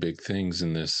one of the big things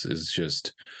in this is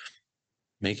just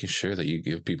making sure that you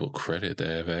give people credit that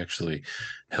have actually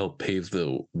helped pave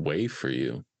the way for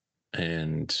you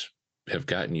and have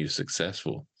gotten you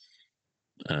successful.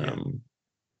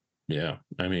 Yeah,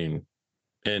 I mean,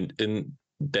 and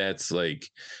that's like,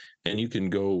 and you can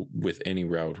go with any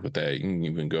route with that. You can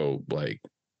even go like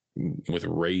with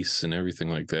race and everything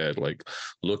like that. Like,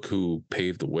 look who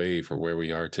paved the way for where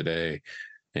we are today,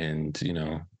 and you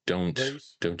know,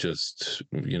 Race. don't just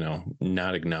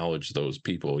not acknowledge those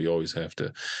people. You always have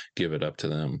to give it up to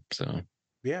them. So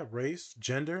Yeah, race,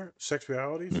 gender,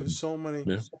 sexuality. There's so many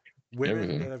yeah, women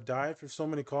everything. that have died for so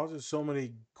many causes, so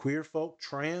many queer folk,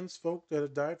 trans folk that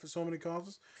have died for so many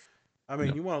causes. I mean,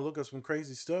 Yeah. you want to look at some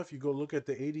crazy stuff, you go look at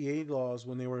the ADA laws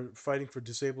when they were fighting for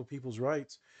disabled people's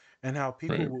rights and how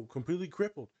people Right. were completely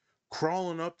crippled,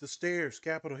 crawling up the stairs,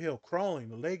 Capitol Hill, crawling,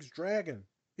 the legs dragging.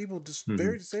 People just Mhm.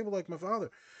 very disabled like my father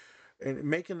and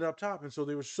making it up top. And so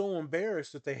they were so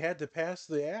embarrassed that they had to pass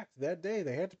the act that day.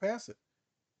 They had to pass it.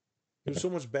 There's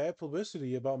so much bad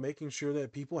publicity about making sure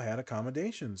that people had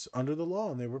accommodations under the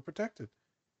law and they were protected.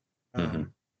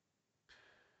 Mhm.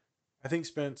 I think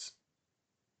Spence,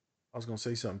 I was going to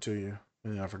say something to you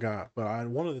and I forgot. But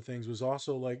one of the things was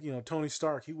also like, Tony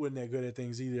Stark, he wasn't that good at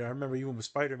things either. I remember even with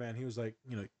Spider-Man, he was like,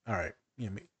 all right,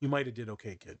 you might have did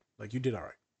okay, kid. Like you did all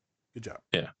right. Good job.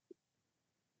 Yeah.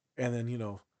 And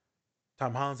then,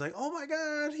 Tom Holland's like, oh my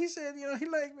God, he said, he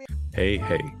liked me. Hey,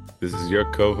 this is your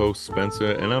co-host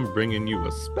Spencer, and I'm bringing you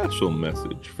a special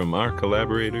message from our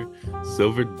collaborator,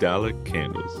 Silver Dollar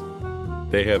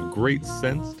Candles. They have great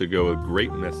scents to go with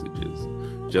great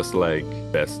messages, just like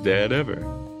Best Dad Ever,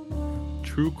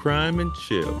 True Crime and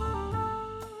Chill,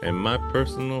 and my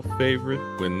personal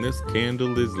favorite, When This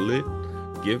Candle Is Lit,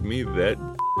 Give Me That.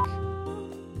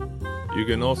 You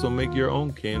can also make your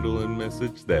own candle and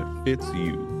message that fits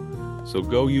you. So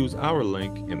go use our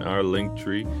link in our link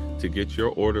tree to get your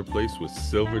order placed with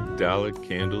Silver Dollar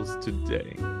Candles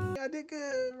today. I did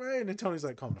good, right? And then Tony's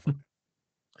like, calm the fuck down.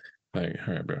 Like,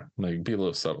 all right, bro. Like, be a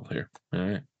little subtle here. All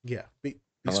right. Yeah, be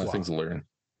A lot suave. of things to learn.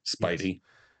 Spidey.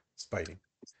 Yes. Spidey.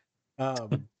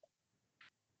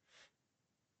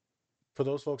 For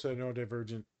those folks that are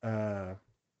neurodivergent,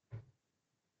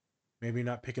 maybe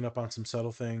not picking up on some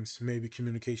subtle things, maybe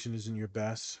communication isn't your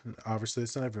best. Obviously,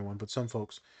 it's not everyone, but some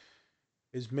folks,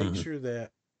 is make sure that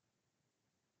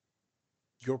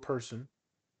your person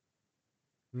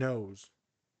knows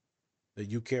that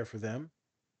you care for them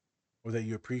or that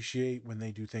you appreciate when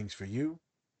they do things for you.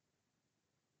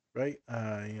 Right?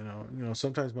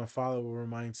 Sometimes my father will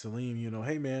remind Salim,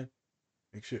 hey man,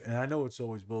 make sure, and I know it's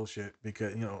always bullshit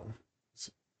because,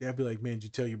 yeah, I'd be like, man, did you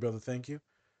tell your brother thank you?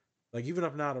 Like, even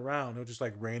if I'm not around, he'll just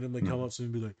like randomly come up to me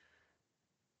and be like,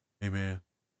 hey man,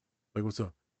 like, what's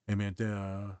up? Hey man,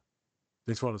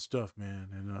 thanks for all the stuff, man.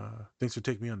 And thanks for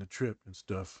taking me on the trip and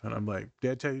stuff. And I'm like,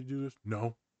 Dad tell you to do this?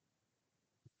 No.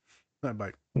 I'm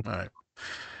like, all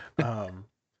right.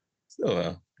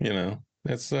 So,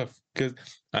 that stuff. Because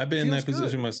I've been in feels that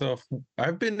position good. myself.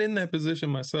 I've been in that position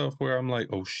myself where I'm like,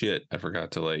 oh shit, I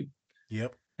forgot to like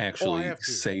Yep. I actually have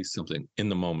to. say something in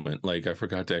the moment. Like I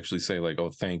forgot to actually say like, oh,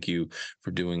 thank you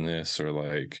for doing this, or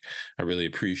like, I really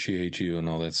appreciate you and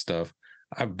all that stuff.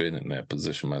 I've been in that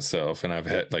position myself, and I've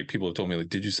had like people have told me like,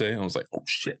 did you say? And I was like, oh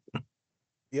shit.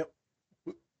 Yep.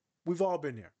 We've all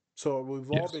been there. So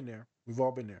we've all Yes. been there. We've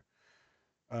all been there.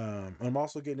 I'm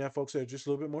also getting at folks that are just a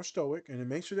little bit more stoic, and then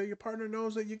make sure that your partner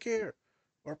knows that you care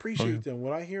or Oh, yeah. appreciate them.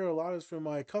 What I hear a lot is from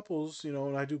my couples,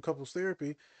 when I do couples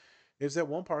therapy, is that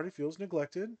one party feels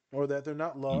neglected, or that they're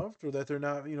not loved, or that they're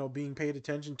not, being paid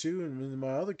attention to. And then my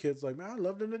other kids like, man, I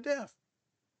love them to death.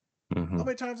 Mm-hmm. How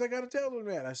many times I got to tell them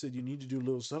that? I said, you need to do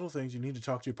little subtle things. You need to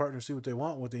talk to your partner, see what they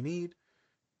want, what they need.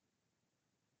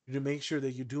 To make sure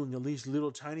that you're doing at least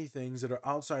little tiny things that are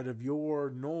outside of your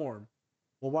norm.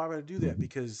 Well, why would I do that? Mm-hmm.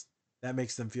 Because that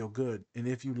makes them feel good. And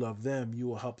if you love them, you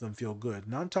will help them feel good.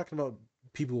 Now, I'm talking about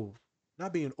people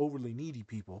not being overly needy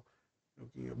people.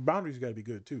 Boundaries got to be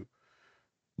good too.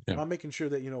 Yeah. I'm making sure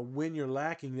that, when you're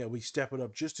lacking, that we step it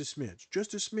up just a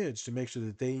smidge to make sure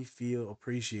that they feel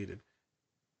appreciated.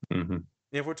 Mm-hmm. And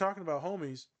if we're talking about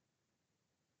homies,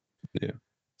 Yeah.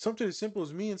 something as simple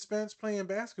as me and Spence playing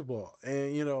basketball.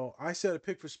 And, I set a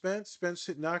pick for Spence. Spence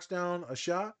knocks down a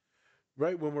shot.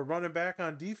 Right. When we're running back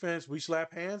on defense, we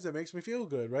slap hands. That makes me feel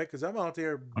good. Right. Because I'm out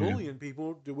there Oh, yeah. bullying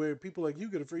people to where people like you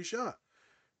get a free shot.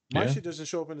 My Yeah. shit doesn't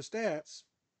show up in the stats.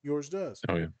 Yours does.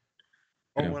 Oh, yeah.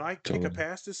 Or Yeah. when I kick a Totally.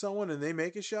 pass to someone and they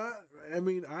make a shot, I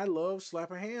mean, I love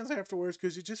slapping hands afterwards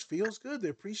because it just feels good. The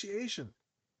appreciation.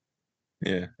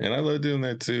 Yeah, and I love doing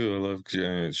that too. I love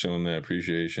showing that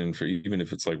appreciation for even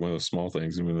if it's like one of those small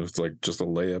things, even if it's like just a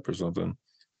layup or something.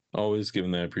 Always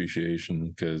giving that appreciation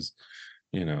because,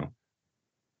 you know,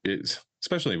 it's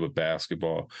especially with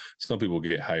basketball. Some people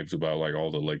get hyped about like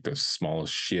all the like the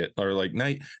smallest shit or like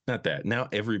not that. Now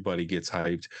everybody gets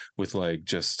hyped with like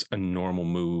just a normal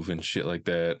move and shit like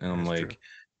that. And I'm That's true. like,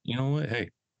 you know what? Hey,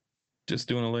 just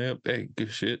doing a layup. Hey,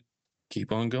 good shit.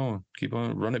 Keep on going. Keep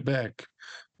on. Run it back.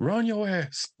 Run your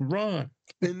ass. Run.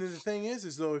 And then the thing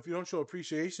is though, if you don't show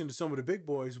appreciation to some of the big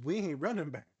boys, we ain't running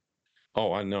back.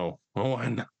 Oh, I know. Oh, I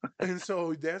know. And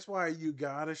so that's why you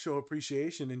gotta show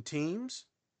appreciation in teams,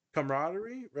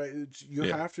 camaraderie, right? You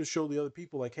Yeah. have to show the other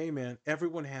people, like, hey, man,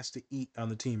 everyone has to eat on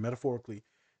the team, metaphorically,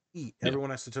 eat. Yeah.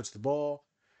 Everyone has to touch the ball.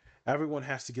 Everyone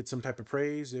has to get some type of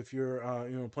praise. If you're,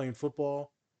 playing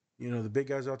football, the big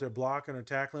guys out there blocking or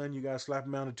tackling, you gotta slap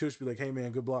them on the tush, be like, hey,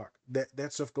 man, good block.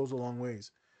 That stuff goes a long ways.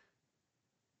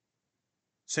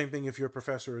 Same thing if you're a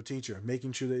professor or a teacher,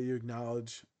 making sure that you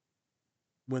acknowledge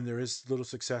when there is little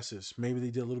successes. Maybe they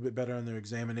did a little bit better on their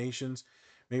examinations.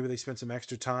 Maybe they spent some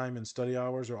extra time in study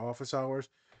hours or office hours.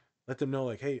 Let them know,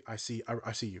 like, hey, I see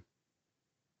you.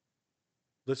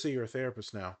 Let's say you're a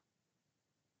therapist now.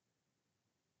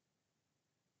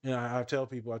 I tell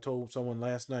people, I told someone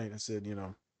last night, I said,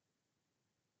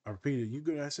 I repeated, you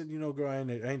good? I said, girl, I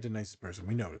ain't the nicest person.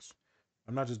 We know this.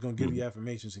 I'm not just going to give you Mm.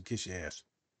 affirmations and kiss your ass.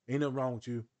 Ain't nothing wrong with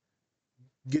you.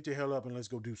 Get the hell up and let's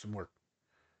go do some work.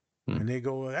 Mm. And they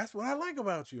go, well, that's what I like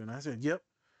about you. And I said, yep.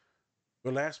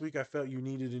 But last week I felt you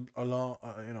needed a long,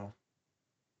 a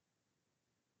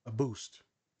boost.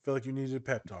 Felt like you needed a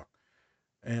pep talk.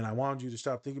 And I wanted you to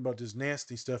stop thinking about this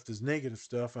nasty stuff, this negative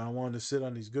stuff. And I wanted to sit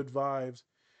on these good vibes.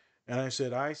 And I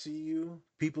said, I see you.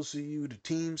 People see you. The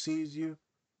team sees you.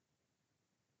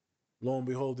 Lo and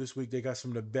behold, this week they got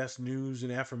some of the best news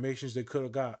and affirmations they could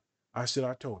have got. I said,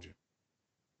 I told you.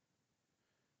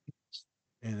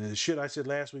 And the shit I said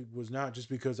last week was not just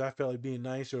because I felt like being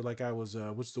nice or like I was,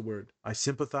 what's the word? I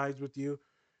sympathized with you.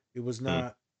 It was Mm.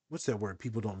 not, what's that word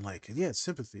people don't like? Yeah, it's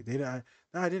sympathy. I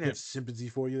didn't Yeah. have sympathy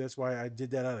for you. That's why I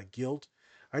did that out of guilt.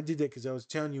 I did that because I was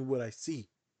telling you what I see,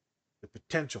 the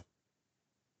potential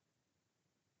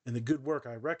and the good work.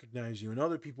 I recognize you, and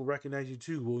other people recognize you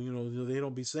too. Well, they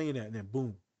don't be saying that, and then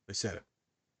boom, they said it.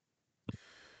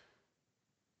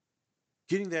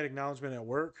 Getting that acknowledgement at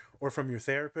work or from your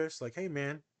therapist, like, hey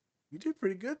man, you did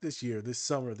pretty good this year, this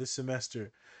summer, this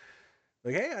semester.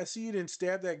 Like, hey, I see you didn't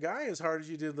stab that guy as hard as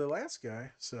you did the last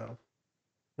guy. So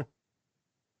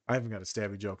I haven't got a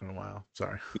stabby joke in a while.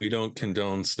 Sorry. We don't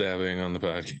condone stabbing on the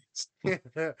podcast.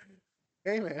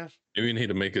 Hey man. Maybe we need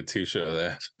to make a t-shirt of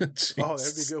that. Oh, that'd be a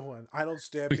Jesus. good one. I don't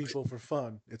stab people for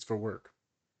fun. It's for work.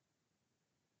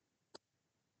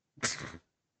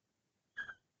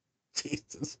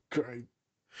 Jesus Christ.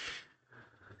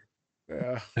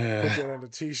 Yeah. Put that on a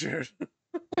t-shirt.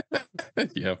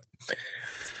 Yep.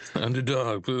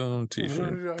 Underdog, put it on a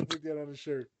t-shirt. I put that on a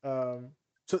shirt.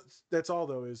 So that's all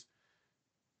though, is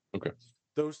Okay.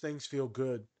 those things feel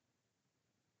good.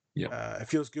 Yeah. It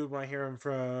feels good when I hear them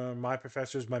from my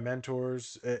professors, my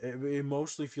mentors. It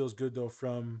mostly feels good though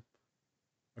from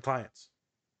my clients.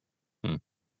 Hmm.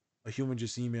 A human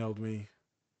just emailed me.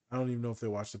 I don't even know if they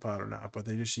watched the pod or not, but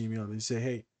they just emailed. They say,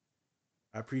 "Hey,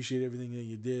 I appreciate everything that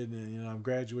you did, and I'm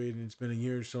graduating. It's been a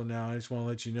year or so now. I just want to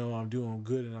let you know I'm doing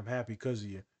good and I'm happy because of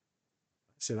you." I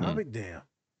said, "I'll Hmm. be damned."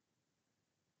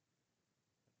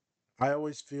 I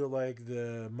always feel like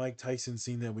the Mike Tyson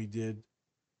scene that we did,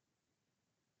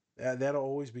 that'll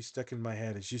always be stuck in my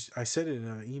head. It's just, I said it in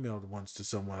an email once to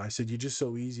someone. I said, "You're just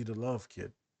so easy to love,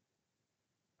 kid."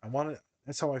 I want to.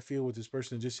 That's how I feel with this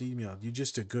person that just emailed. You're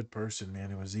just a good person,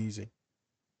 man. It was easy.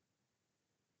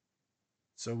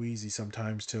 So easy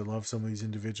sometimes to love some of these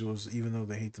individuals, even though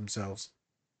they hate themselves.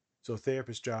 So a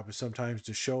therapist's job is sometimes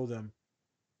to show them.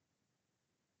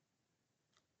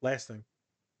 Last thing,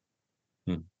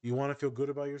 you want to feel good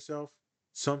about yourself?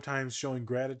 Sometimes showing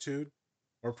gratitude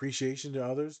or appreciation to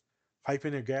others,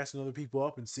 hyping and gassing other people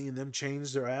up and seeing them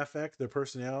change their affect, their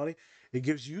personality, it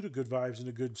gives you the good vibes and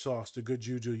the good sauce, the good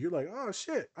juju. You're like, oh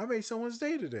shit, I made someone's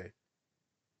day today.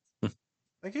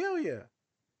 Like, hell yeah.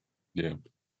 Yeah.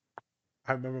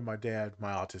 I remember my dad,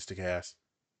 my autistic ass.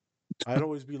 I'd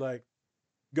always be like,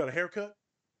 "Got a haircut?"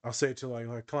 I'll say it to like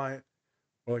a client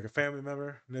or like a family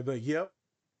member, and they'll be like, "Yep."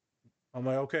 I'm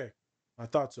like, "Okay, I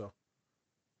thought so."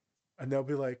 And they'll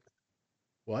be like,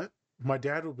 "What?" My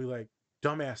dad will be like,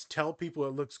 "Dumbass, tell people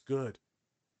it looks good."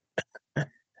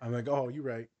 I'm like, "Oh, you're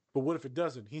right. But what if it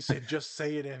doesn't?" He said, "Just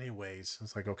say it anyways."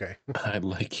 It's like, okay. I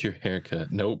like your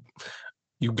haircut. Nope.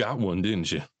 You got one,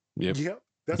 didn't you? Yep. Yep.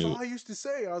 That's Knew all it. I used to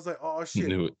say. I was like, "Oh shit,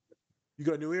 Knew it. you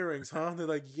got new earrings, huh?" They're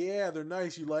like, "Yeah, they're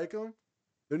nice. You like them?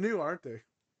 They're new, aren't they?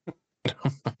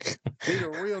 They the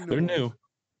real new They're ones. new.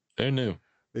 They're new.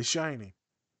 They shiny,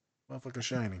 motherfucker,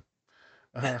 shiny."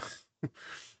 Uh,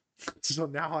 so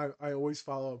now I always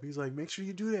follow up. He's like, "Make sure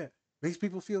you do that. Makes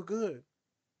people feel good."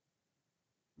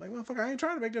 I'm like, motherfucker, I ain't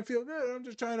trying to make them feel good. I'm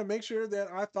just trying to make sure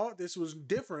that I thought this was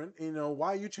different. You know,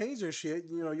 why you changing shit?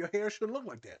 You know, your hair shouldn't look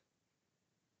like that.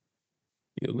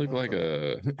 You look like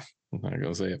Motherfucker. a. I'm not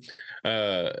gonna say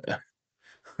it.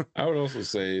 I would also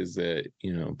say is that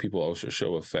people also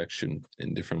show affection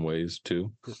in different ways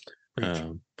too, Preach.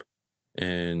 um,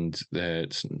 and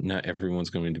that not everyone's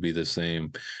going to be the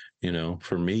same.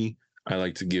 For me, I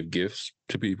like to give gifts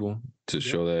to people to Yep.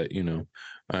 show that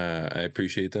I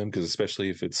appreciate them, because especially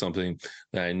if it's something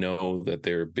that I know that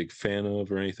they're a big fan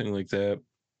of or anything like that,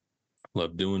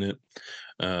 love doing it.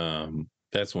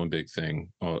 That's one big thing.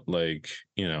 Like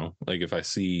if I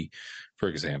see, for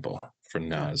example, for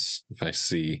Nas, if I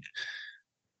see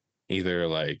either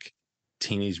like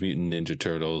Teenage Mutant Ninja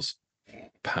Turtles,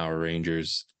 Power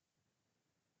Rangers,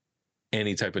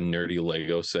 any type of nerdy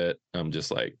Lego set, I'm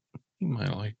just like, you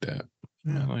might like that.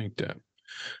 You might like that.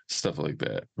 Stuff like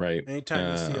that, right?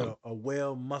 Anytime you see a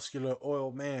well muscular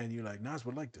oiled man, you're like, Nas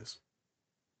would like this.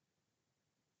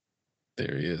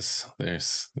 There he is.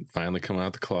 There's finally coming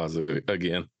out the closet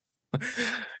again.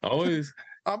 Always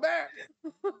I'm back.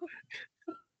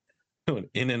 going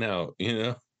in and out,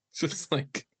 just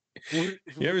like, you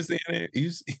ever seen it?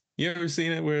 You ever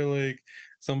seen it where like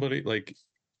somebody like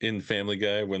in Family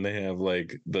Guy when they have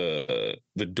like the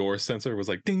door sensor was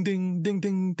like ding ding ding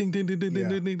ding ding ding ding ding ding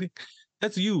Yeah. ding ding.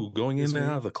 That's you going It's in and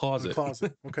me out of the in the closet.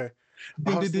 closet. Okay.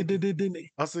 Ding ding ding ding ding ding.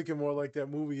 I was thinking more like that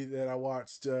movie that I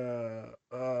watched,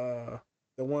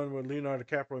 the one where Leonardo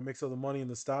DiCaprio makes all the money in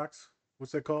the stocks.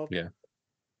 What's that called? Yeah.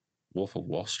 Wolf of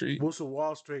Wall Street. Wolf of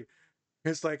Wall Street.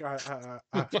 It's like I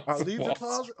leave the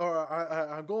closet, or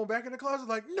I'm going back in the closet.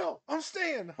 Like, no, I'm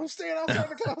staying. I'm staying outside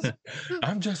the closet.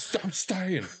 I'm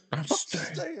staying. I'm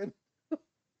staying. staying.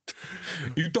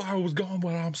 You thought I was gone, but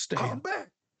I'm I'm staying. back.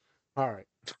 All right,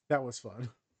 that was fun.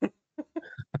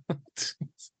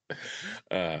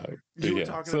 You were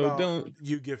talking about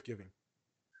you gift giving.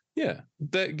 Yeah,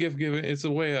 that gift giving, it's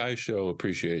a way I show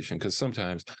appreciation, because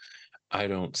sometimes I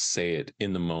don't say it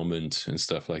in the moment and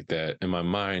stuff like that. And my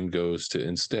mind goes to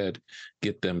instead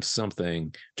get them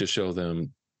something to show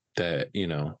them that,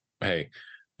 hey,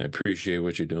 I appreciate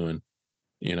what you're doing,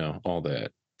 all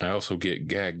that. I also get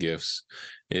gag gifts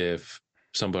if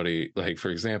somebody, like, for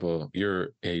example, you're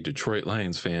a Detroit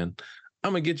Lions fan,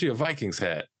 I'm going to get you a Vikings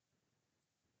hat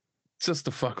just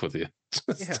to fuck with you.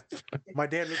 Yeah. My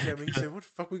dad looked at me. He said, "What the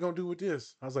fuck we gonna do with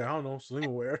this?" I was like, "I don't know. Selima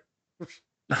wear."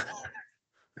 I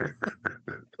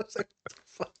was like,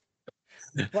 "Fuck."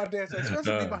 My dad's like,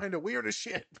 "Spencer be behind the weirdest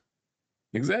shit."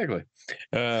 Exactly.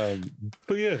 But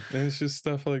yeah, it's just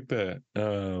stuff like that.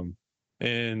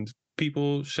 And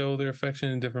people show their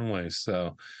affection in different ways.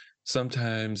 So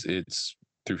sometimes it's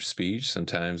through speech,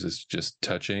 sometimes it's just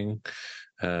touching.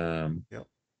 Yep.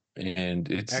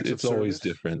 And Acts of it's always service.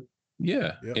 different.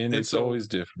 Yeah. Yep. And And it's so always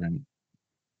different.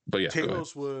 But yeah, go ahead.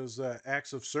 Talos was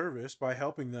acts of service by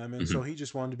helping them, and so Mhm. he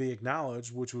just wanted to be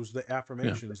acknowledged, which was the Yeah.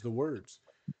 affirmations, the words.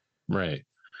 Right.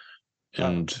 Um,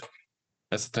 And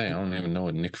that's the thing. I don't even know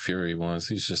what Nick Fury wants.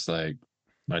 He's just like,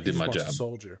 I he did just my wants a job.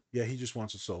 soldier. Yeah, he just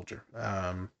wants a soldier.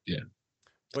 Yeah.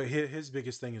 But his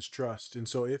biggest thing is trust, and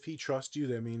so if he trusts you,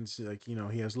 that means like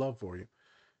he has love for you.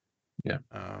 Yeah.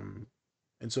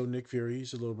 And so Nick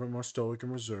Fury's a little bit more stoic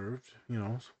and reserved.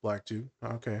 Black dude.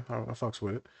 Okay, I fucks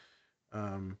with it.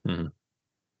 Mm-hmm.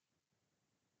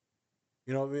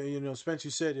 Spence,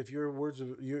 you said if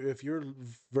if your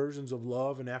versions of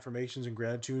love and affirmations and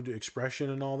gratitude expression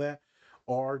and all that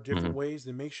are different ways,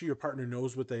 then make sure your partner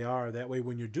knows what they are. That way,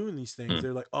 when you're doing these things,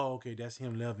 they're like, "Oh, okay, that's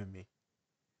him loving me."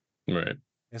 Right.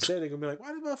 Instead, they're gonna be like,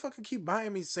 "Why the motherfucker keep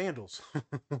buying me sandals?"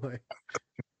 Like,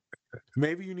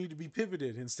 maybe you need to be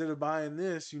pivoted. Instead of buying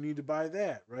this, you need to buy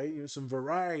that. Right? Some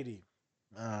variety.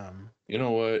 You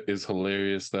know what is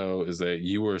hilarious though is that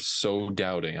you were so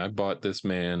doubting. I bought this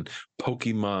man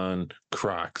Pokemon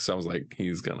Crocs. I was like,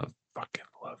 he's gonna fucking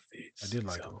love these. I did He's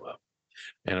like gonna them. love.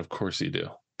 And of course you do,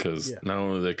 because Yeah. not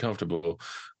only are they comfortable,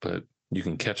 but you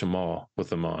can catch them all with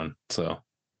them on. So,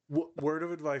 Word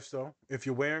of advice though: if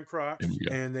you're wearing there Crocs you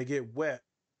go. and they get wet,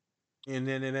 and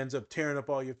then it ends up tearing up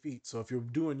all your feet. So if you're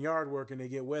doing yard work and they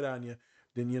get wet on you,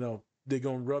 then they're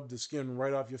gonna rub the skin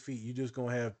right off your feet. You're just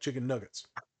gonna have chicken nuggets.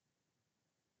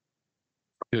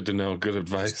 Good to know. Good That's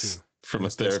two. advice from a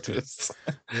That's two. therapist.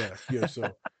 Yeah.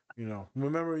 So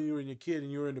remember you were a kid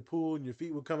and you were in the pool and your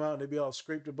feet would come out and they'd be all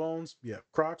scraped to bones. Yeah,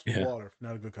 Crocs with Yeah. water,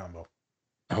 not a good combo.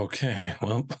 Okay.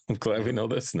 Well, I'm glad we know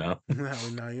this now.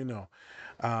 now you know.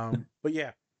 But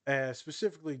yeah,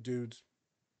 specifically dudes.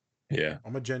 Yeah.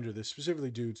 I'm gonna gender this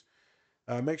specifically dudes.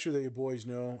 Make sure that your boys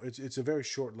know it's a very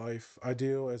short life. I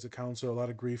deal as a counselor a lot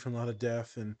of grief and a lot of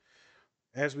death, and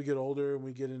as we get older and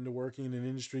we get into working in an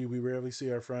industry, we rarely see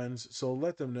our friends. So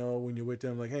let them know when you're with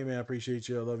them, like, hey man, I appreciate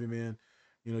you, I love you, man.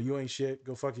 You ain't shit,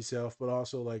 go fuck yourself. But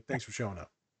also like, thanks for showing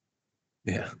up.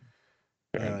 Yeah.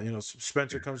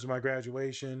 Spencer comes to my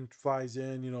graduation, flies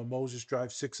in. Moses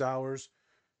drives 6 hours,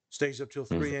 stays up till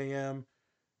 3 a.m.,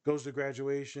 goes to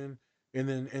graduation, and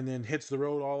then hits the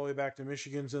road all the way back to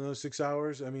Michigan in those 6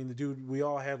 hours. I mean, the dude, we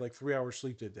all had like 3 hours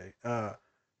sleep that day.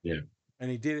 Yeah. And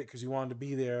he did it because he wanted to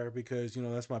be there because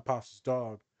that's my pops'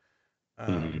 dog.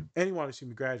 Mhm. And he wanted to see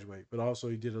me graduate, but also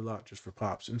he did a lot just for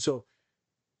pops. And so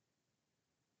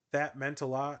that meant a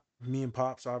lot. Me and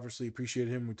pops obviously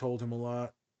appreciated him. We told him a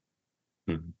lot.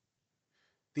 Mhm.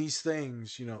 These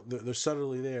things, they're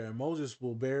subtly there. And Moses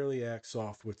will barely act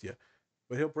soft with you,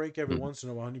 but he'll break every Mhm. once in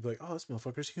a while, and you'll be like, "Oh, this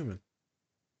motherfucker's human."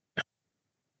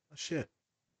 Oh, shit.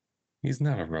 He's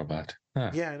not a robot.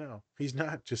 Ah, Yeah, I know. He's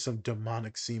not just some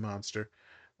demonic sea monster.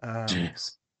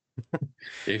 jeez.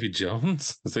 Davy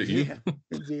Jones? Is that you? Yeah,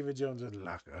 David Jones is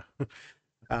Laka.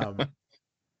 um,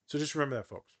 so just remember that,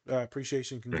 folks.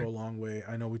 Appreciation can go a long way.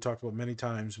 I know we talked about it many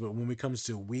times, but when it comes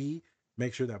to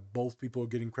make sure that both people are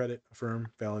getting credit, affirmed,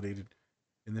 validated,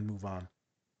 and then move on.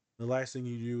 The last thing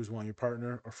you do is want your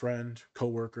partner or friend,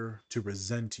 coworker to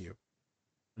resent you.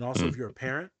 And also, if Mm. you're a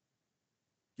parent,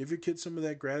 give your kids some of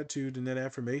that gratitude and that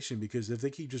affirmation, because if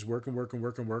they keep just working,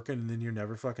 and then you're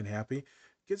never fucking happy,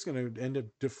 kid's gonna end up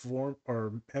deformed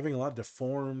or having a lot of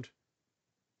deformed,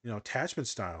 attachment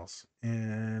styles,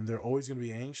 and they're always gonna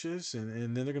be anxious,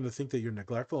 and then they're gonna think that you're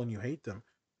neglectful and you hate them.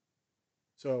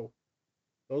 So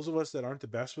those of us that aren't the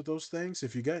best with those things,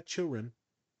 if you got children,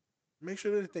 make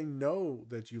sure that they know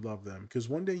that you love them, because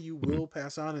one day you Mm. will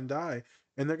pass on and die,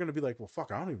 and they're gonna be like, well,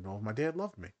 fuck, I don't even know if my dad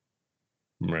loved me.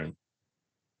 Right.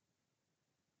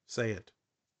 Say it.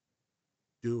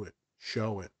 Do it.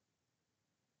 Show it.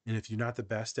 And if you're not the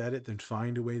best at it, then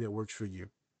find a way that works for you.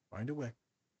 Find a way.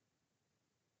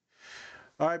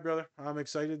 All right, brother. I'm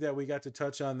excited that we got to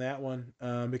touch on that one,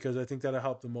 because I think that'll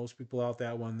help the most people out.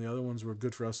 That one. The other ones were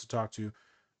good for us to talk to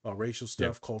about racial Yep.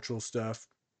 stuff, cultural stuff,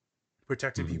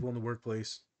 protecting Mhm. people in the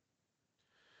workplace,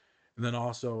 and then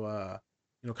also,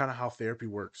 kind of how therapy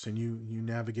works. And you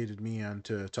navigated me on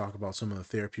to talk about some of the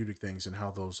therapeutic things and how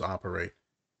those operate,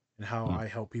 and how Mm. I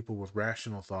help people with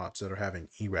rational thoughts that are having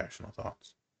irrational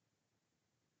thoughts.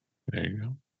 There you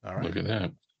go. All right. Look at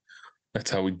that.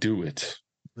 That's how we do it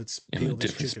Let's in the peel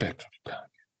this different chicken. spectrum.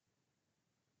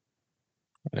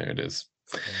 There it is.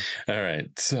 Yeah. All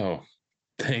right. So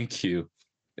thank you,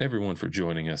 everyone, for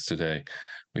joining us today.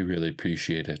 We really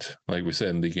appreciate it. Like we said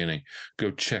in the beginning,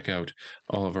 go check out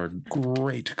all of our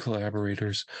great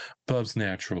collaborators, Bub's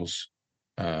Naturals,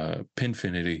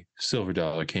 Pinfinity, Silver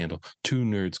Dollar Candle, Two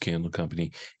Nerds Candle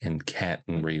Company, and Cat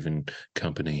and Raven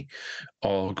Company.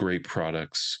 All great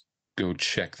products. Go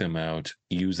check them out.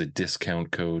 Use a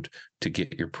discount code to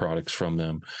get your products from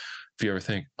them. If you ever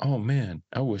think, oh man,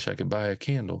 I wish I could buy a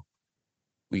candle,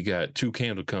 we got two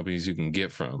candle companies you can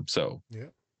get from. So Yeah.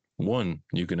 one,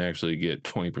 you can actually get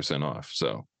 20% off.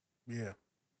 So Yeah.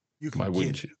 You why can get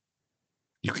wouldn't it. you?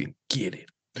 You can get it.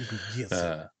 You can get it.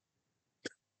 Uh,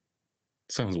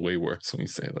 Sounds way worse when you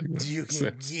say it like this. You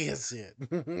can guess it.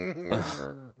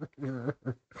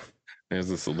 There's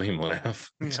a Salim laugh.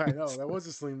 Yeah, I know. That was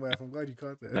a Slim laugh. I'm glad you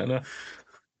caught that. I know.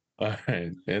 All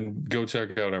right. And go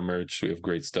check out our merch. We have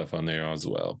great stuff on there as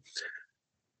well.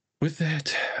 With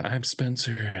that, I'm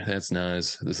Spencer. That's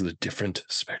Nas. This is the Different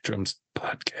Spectrums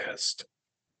podcast.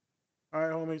 All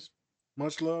right, homies.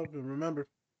 Much love. And remember,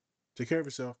 take care of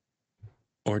yourself.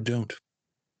 Or don't.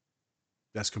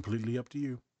 That's completely up to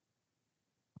you.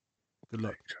 Good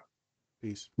luck.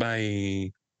 Peace.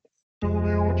 Bye. Tell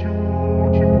me what you